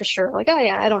I thought for sure, like, oh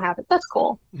yeah, I don't have it. That's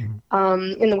cool. Hmm.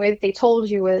 And the way that they told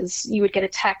you was you would get a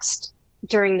text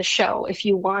during the show if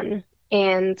you won.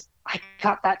 And I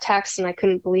got that text and I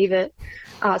couldn't believe it.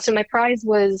 So my prize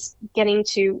was getting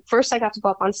to, first I got to go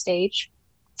up on stage,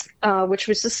 which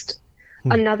was just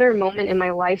Hmm. another moment in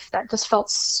my life that just felt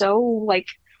so like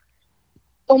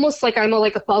almost like I'm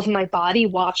like above my body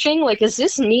watching. Like, is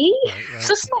this me? Right. Is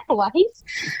this my life?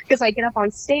 Because I get up on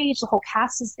stage, the whole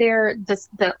cast is there,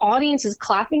 the audience is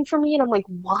clapping for me, and I'm like,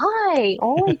 why?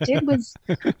 All I did was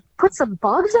put some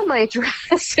bugs on my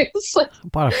dress. It was like,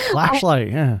 Bought a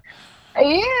flashlight. Yeah. yeah,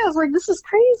 I was like, this is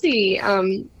crazy.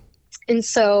 And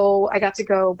so I got to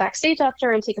go backstage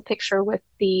after and take a picture with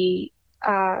the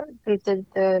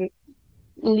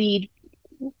lead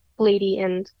lady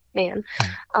and man.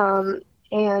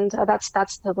 And that's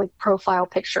the like profile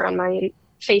picture on my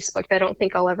Facebook that I don't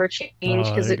think I'll ever change Oh,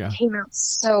 because there you it go. came out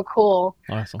so cool.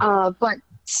 Awesome. But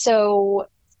so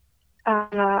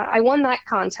I won that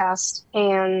contest,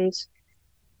 and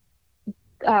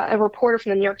a reporter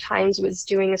from the New York Times was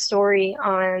doing a story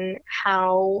on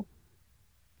how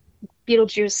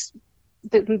Beetlejuice,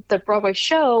 the Broadway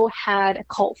show, had a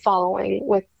cult following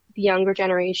with the younger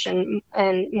generation,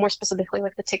 and more specifically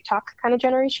like the TikTok kind of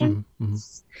generation. Mm-hmm.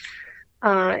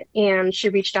 And she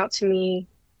reached out to me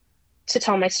to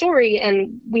tell my story,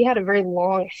 and we had a very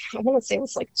long, I want to say it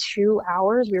was like 2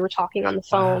 hours. We were talking on the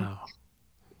phone. Wow.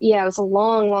 Yeah, it was a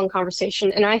long, long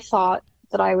conversation, and I thought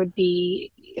that I would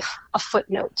be a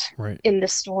footnote Right. in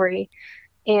this story.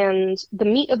 And the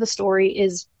meat of the story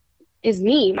is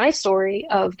me, my story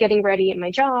of getting ready at my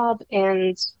job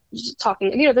and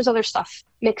talking. You know, there's other stuff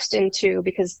mixed in too,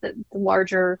 because the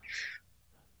larger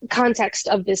context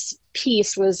of this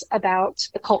piece was about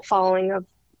the cult following of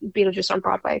Beetlejuice on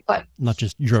Broadway. But Not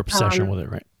just your obsession with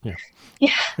it, right? Yeah.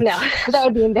 yeah, no, that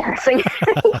would be embarrassing.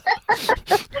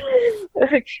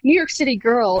 New York City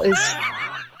girl is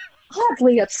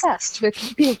oddly obsessed with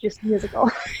Beetlejuice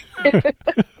musical.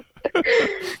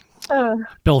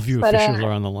 Bellevue But, officials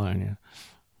are on the line.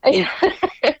 Yeah.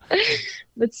 yeah.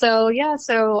 But so yeah,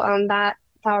 so that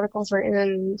the articles were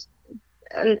in,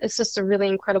 and it's just a really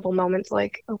incredible moment to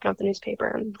like open up the newspaper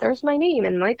and there's my name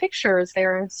and my picture is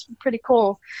there. It's pretty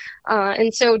cool.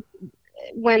 And so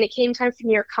when it came time for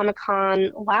New York Comic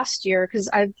Con last year, because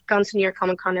I've gone to New York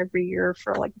Comic Con every year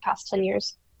for like the past 10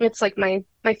 years. It's like my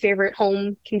favorite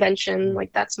home convention.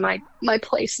 Like that's my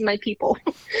place and my people.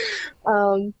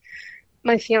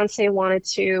 My fiance wanted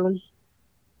to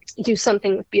do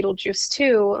something with Beetlejuice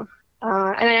too.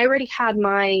 And I already had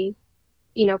my,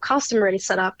 costume already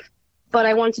set up, but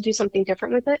I wanted to do something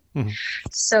different with it. Mm-hmm.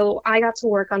 So I got to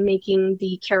work on making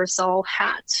the carousel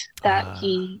hat that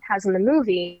he has in the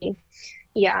movie.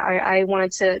 Yeah, I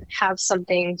wanted to have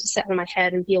something to set on my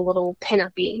head and be a little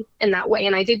pin-up-y in that way.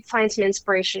 And I did find some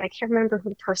inspiration. I can't remember who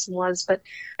the person was, but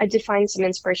I did find some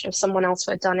inspiration of someone else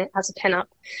who had done it as a pin-up.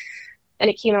 And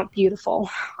it came out beautiful.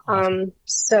 Awesome.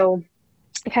 So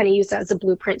I kind of used that as a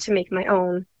blueprint to make my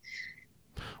own.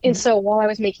 And so while I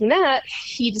was making that,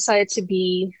 he decided to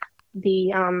be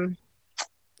the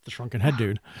shrunken head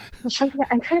dude. I'm trying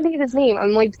to think of his name.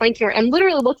 I'm like blanking. I'm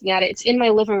literally looking at it. It's in my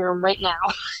living room right now.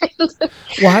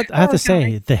 Well, I have to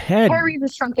say, the head. Harry the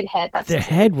Shrunken Head. That's the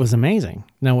head was amazing.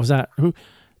 Now, was that who?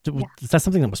 Yeah, Is that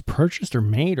something that was purchased or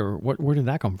made, or what? Where did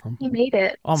that come from? he made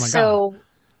it. Oh my god. So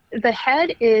the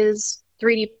head is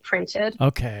 3D printed.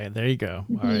 Okay, there you go.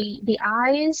 All right. The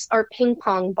eyes are ping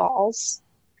pong balls,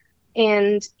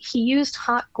 and he used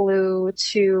hot glue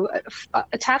to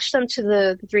attach them to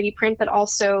the 3D print, but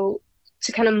also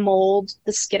to kind of mold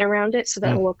the skin around it so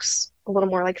that it Mm, looks a little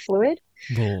more like fluid.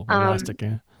 little Um, elastic,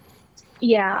 yeah.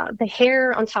 yeah, the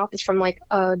hair on top is from like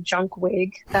a junk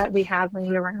wig that we had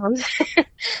laying around.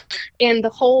 And the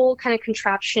whole kind of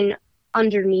contraption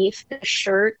underneath the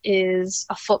shirt is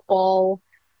a football,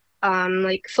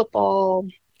 like football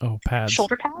Oh, pads.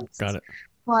 shoulder Got pads, it.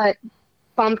 but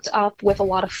bumped up with a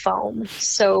lot of foam.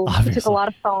 So he took a Obviously. lot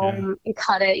of Yeah. foam and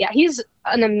cut it. Yeah, he's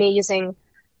an amazing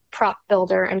prop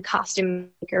builder and costume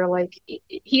maker. Like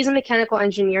he's a mechanical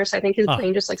engineer, so I think his Oh,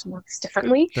 brain just like works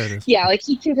differently. there it is. Yeah, like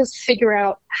he can just figure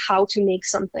out how to make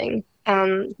something.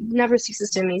 Never ceases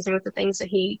to amaze me with the things that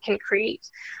he can create.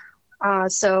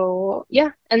 So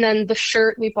yeah, and then the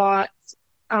shirt we bought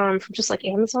from just like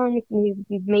Amazon. We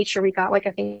made sure we got like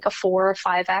I think a 4 or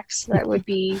 5X that would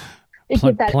be it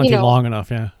did that, Plenty long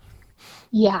enough. Yeah.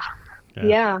 yeah, Yeah.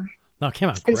 yeah. No, it came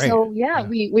out And great. so yeah, Yeah.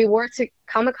 we wore it to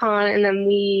Comic-Con and then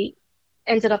we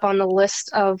ended up on the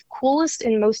list of coolest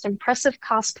and most impressive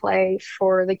cosplay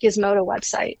for the Gizmodo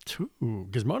website. Ooh,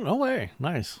 Gizmodo. No way.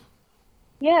 Nice.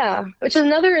 Yeah, which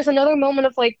is another moment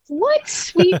of like,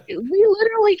 what? We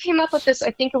literally came up with this, I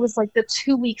think it was like the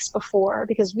 2 weeks before,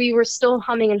 because we were still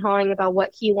humming and hawing about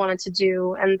what he wanted to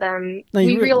do, and then No,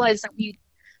 we realized that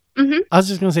Mhm. I was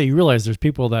just gonna say, you realize there's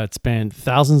people that spend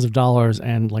thousands of dollars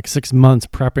and like 6 months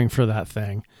prepping for that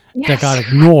thing that got Yes.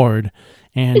 ignored,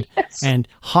 and Yes.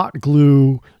 hot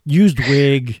glue, used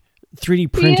wig, 3D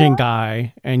printing Yeah.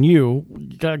 guy, and you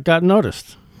got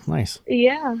noticed. Nice.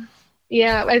 Yeah.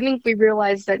 Yeah. I think we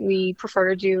realized that we prefer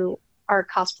to do our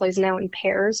cosplays now in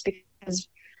pairs because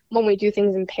when we do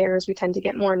things in pairs, we tend to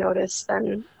get more notice than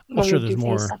Well, when we sure. do things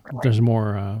There's separately.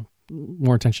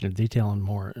 more attention to detail and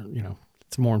more.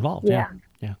 It's more involved. Yeah. Yeah.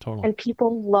 Yeah. Totally. And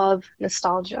people love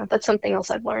nostalgia. That's something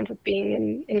else I've learned with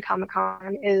being in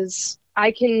Comic-Con is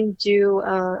I can do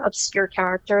a obscure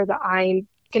character that I'm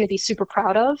going to be super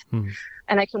proud of, Hmm.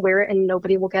 and I can wear it and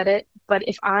nobody will get it. But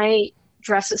if I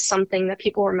dress as something that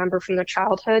people remember from their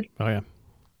childhood, Oh yeah.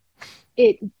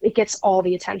 it gets all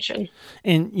the attention.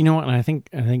 And you know what? And I think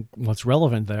what's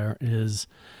relevant there is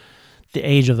the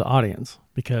age of the audience,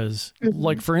 because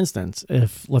like Hmm. for instance,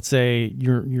 if let's say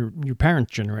your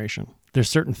parents' generation, there's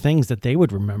certain things that they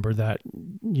would remember that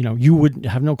you would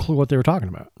have no clue what they were talking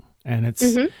about, and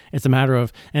Hmm. it's a matter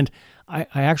of. And I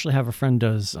actually have a friend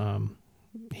does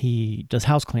he does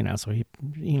house clean out, so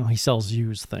he sells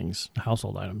used things,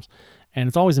 household items, and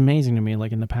it's always amazing to me,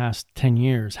 like in the past 10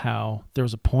 years, how there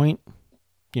was a point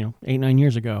 8-9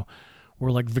 years ago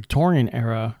where like Victorian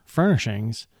era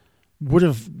furnishings would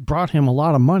have brought him a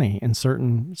lot of money in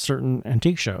certain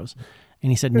antique shows.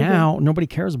 And he said Hmm. now nobody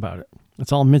cares about it.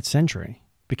 It's all mid-century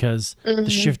because the Hmm.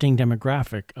 shifting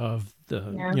demographic of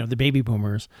the Yeah. the baby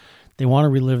boomers, they want to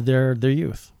relive their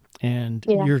youth. And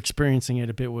Yeah. you're experiencing it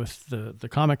a bit with the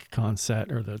Comic Con set,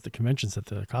 or the convention set,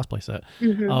 the cosplay set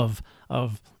Hmm. of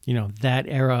that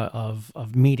era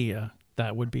of media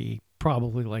that would be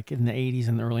probably like in the 80s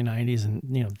and the early 90s, and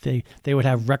they would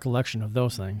have recollection of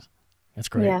those things. That's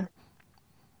great. Yeah.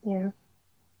 Yeah.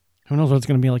 Who knows what it's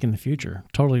going to be like in the future?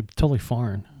 Totally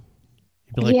foreign.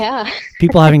 You'd be like Yeah.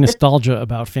 people having nostalgia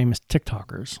about famous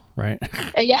TikTokers, right?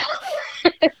 Yeah.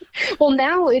 Well,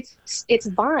 now it's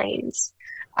vines.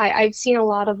 I've seen a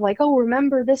lot of like, oh,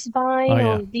 remember this Oh vine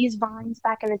yeah, or these vines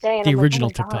back in the day, and the I'm like, oh original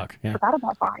my God, TikTok. I Yeah. forgot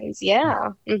about vines. Yeah.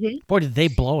 Hmm. Boy, did they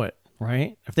blow it,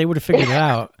 right? If they would have figured it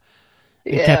out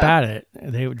and kept Yeah. at it,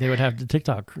 they would have the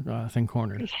TikTok thing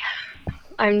cornered.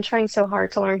 I'm trying so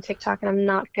hard to learn TikTok, and I'm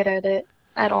not good at it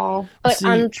at all. Well, But see,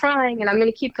 I'm trying, and I'm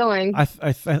going to keep going. I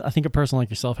think a person like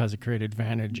yourself has a great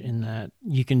advantage in that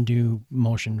you can do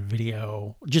motion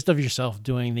video just of yourself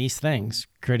doing these things,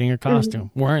 creating a Mhm.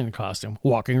 costume, wearing the costume,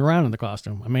 walking around in the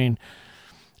costume. I mean,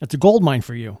 it's a gold mine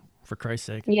for you, for Christ's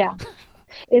sake. Yeah.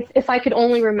 If I could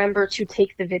only remember to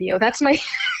take the video, that's my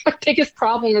my biggest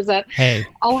problem is that Hey,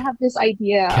 I'll have this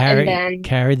idea and then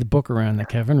carry the book around that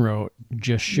Kevin wrote.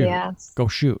 Just shoot, yes. go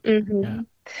shoot. Yeah. Hmm.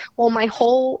 Well, my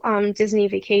whole Disney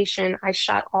vacation, I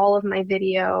shot all of my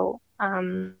video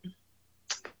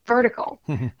vertical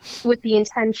with the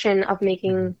intention of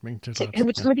making Making which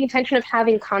TikToks. is with the intention of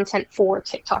having content for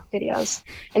TikTok videos.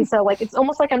 And so like it's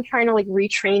almost like I'm trying to like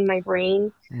retrain my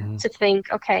brain Yeah. to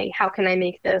think, okay, how can I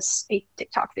make this a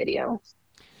TikTok video?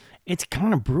 It's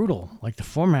kind of brutal. Like the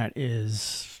format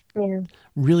is Yeah.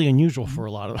 really unusual for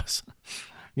a lot of us.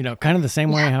 kind of the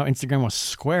same way how Instagram was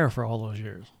square for all those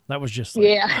years. That was just like,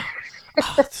 Yeah.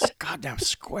 this goddamn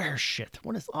square shit.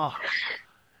 What is,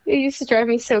 It used to drive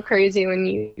me so crazy when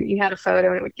you had a photo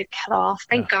and it would get cut off.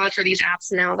 Thank God for these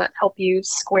apps now that help you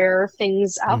square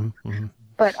things up. mm-hmm.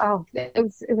 But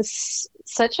it was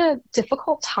such a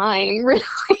difficult time, really.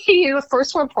 The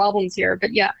first world problems here,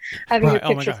 but yeah, having your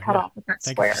pictures cut off with that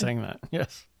square. Thank you for saying that.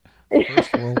 Yes,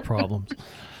 first world problems,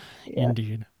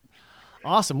 indeed.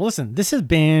 Awesome. Well, listen, this has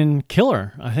been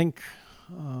killer. I think,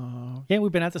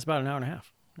 we've been at this about an hour and a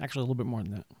half. Actually, a little bit more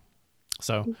than that.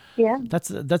 So yeah, that's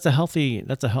a healthy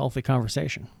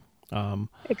conversation.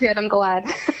 Good. I'm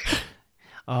glad.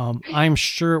 I'm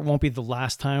sure it won't be the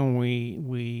last time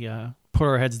we put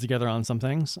our heads together on some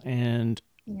things, and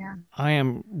I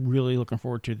am really looking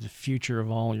forward to the future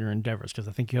of all your endeavors, because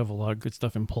I think you have a lot of good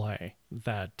stuff in play.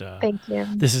 That thank you.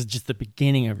 This is just the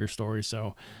beginning of your story,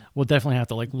 so we'll definitely have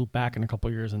to like loop back in a couple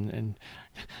of years and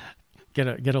get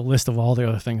a list of all the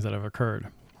other things that have occurred.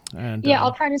 And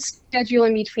I'll try to schedule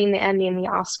in between the Emmy and the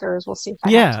Oscars. We'll see if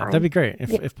I have time. That'd be great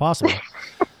if possible.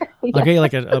 I'll get you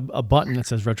like a button that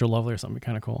says Retro Lovely or something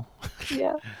kind of cool.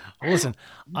 Yeah. Well, listen,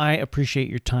 I appreciate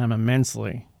your time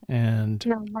immensely, and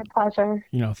no, my pleasure.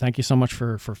 Thank you so much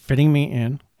for fitting me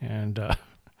in, and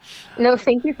no,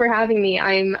 thank you for having me.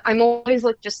 I'm always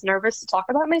like just nervous to talk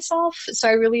about myself, so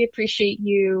I really appreciate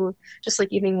you just like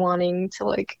even wanting to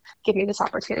like give me this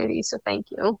opportunity. So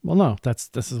thank you. Well, no,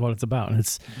 this is what it's about, and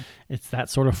it's that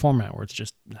sort of format where it's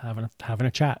just having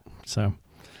a chat. So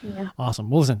awesome.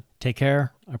 Well, listen, take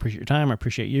care. I appreciate your time. I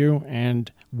appreciate you,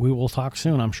 and we will talk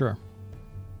soon, I'm sure.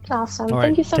 Awesome. All right,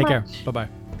 thank you so much. Take care. Bye bye.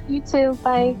 You too.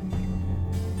 Bye.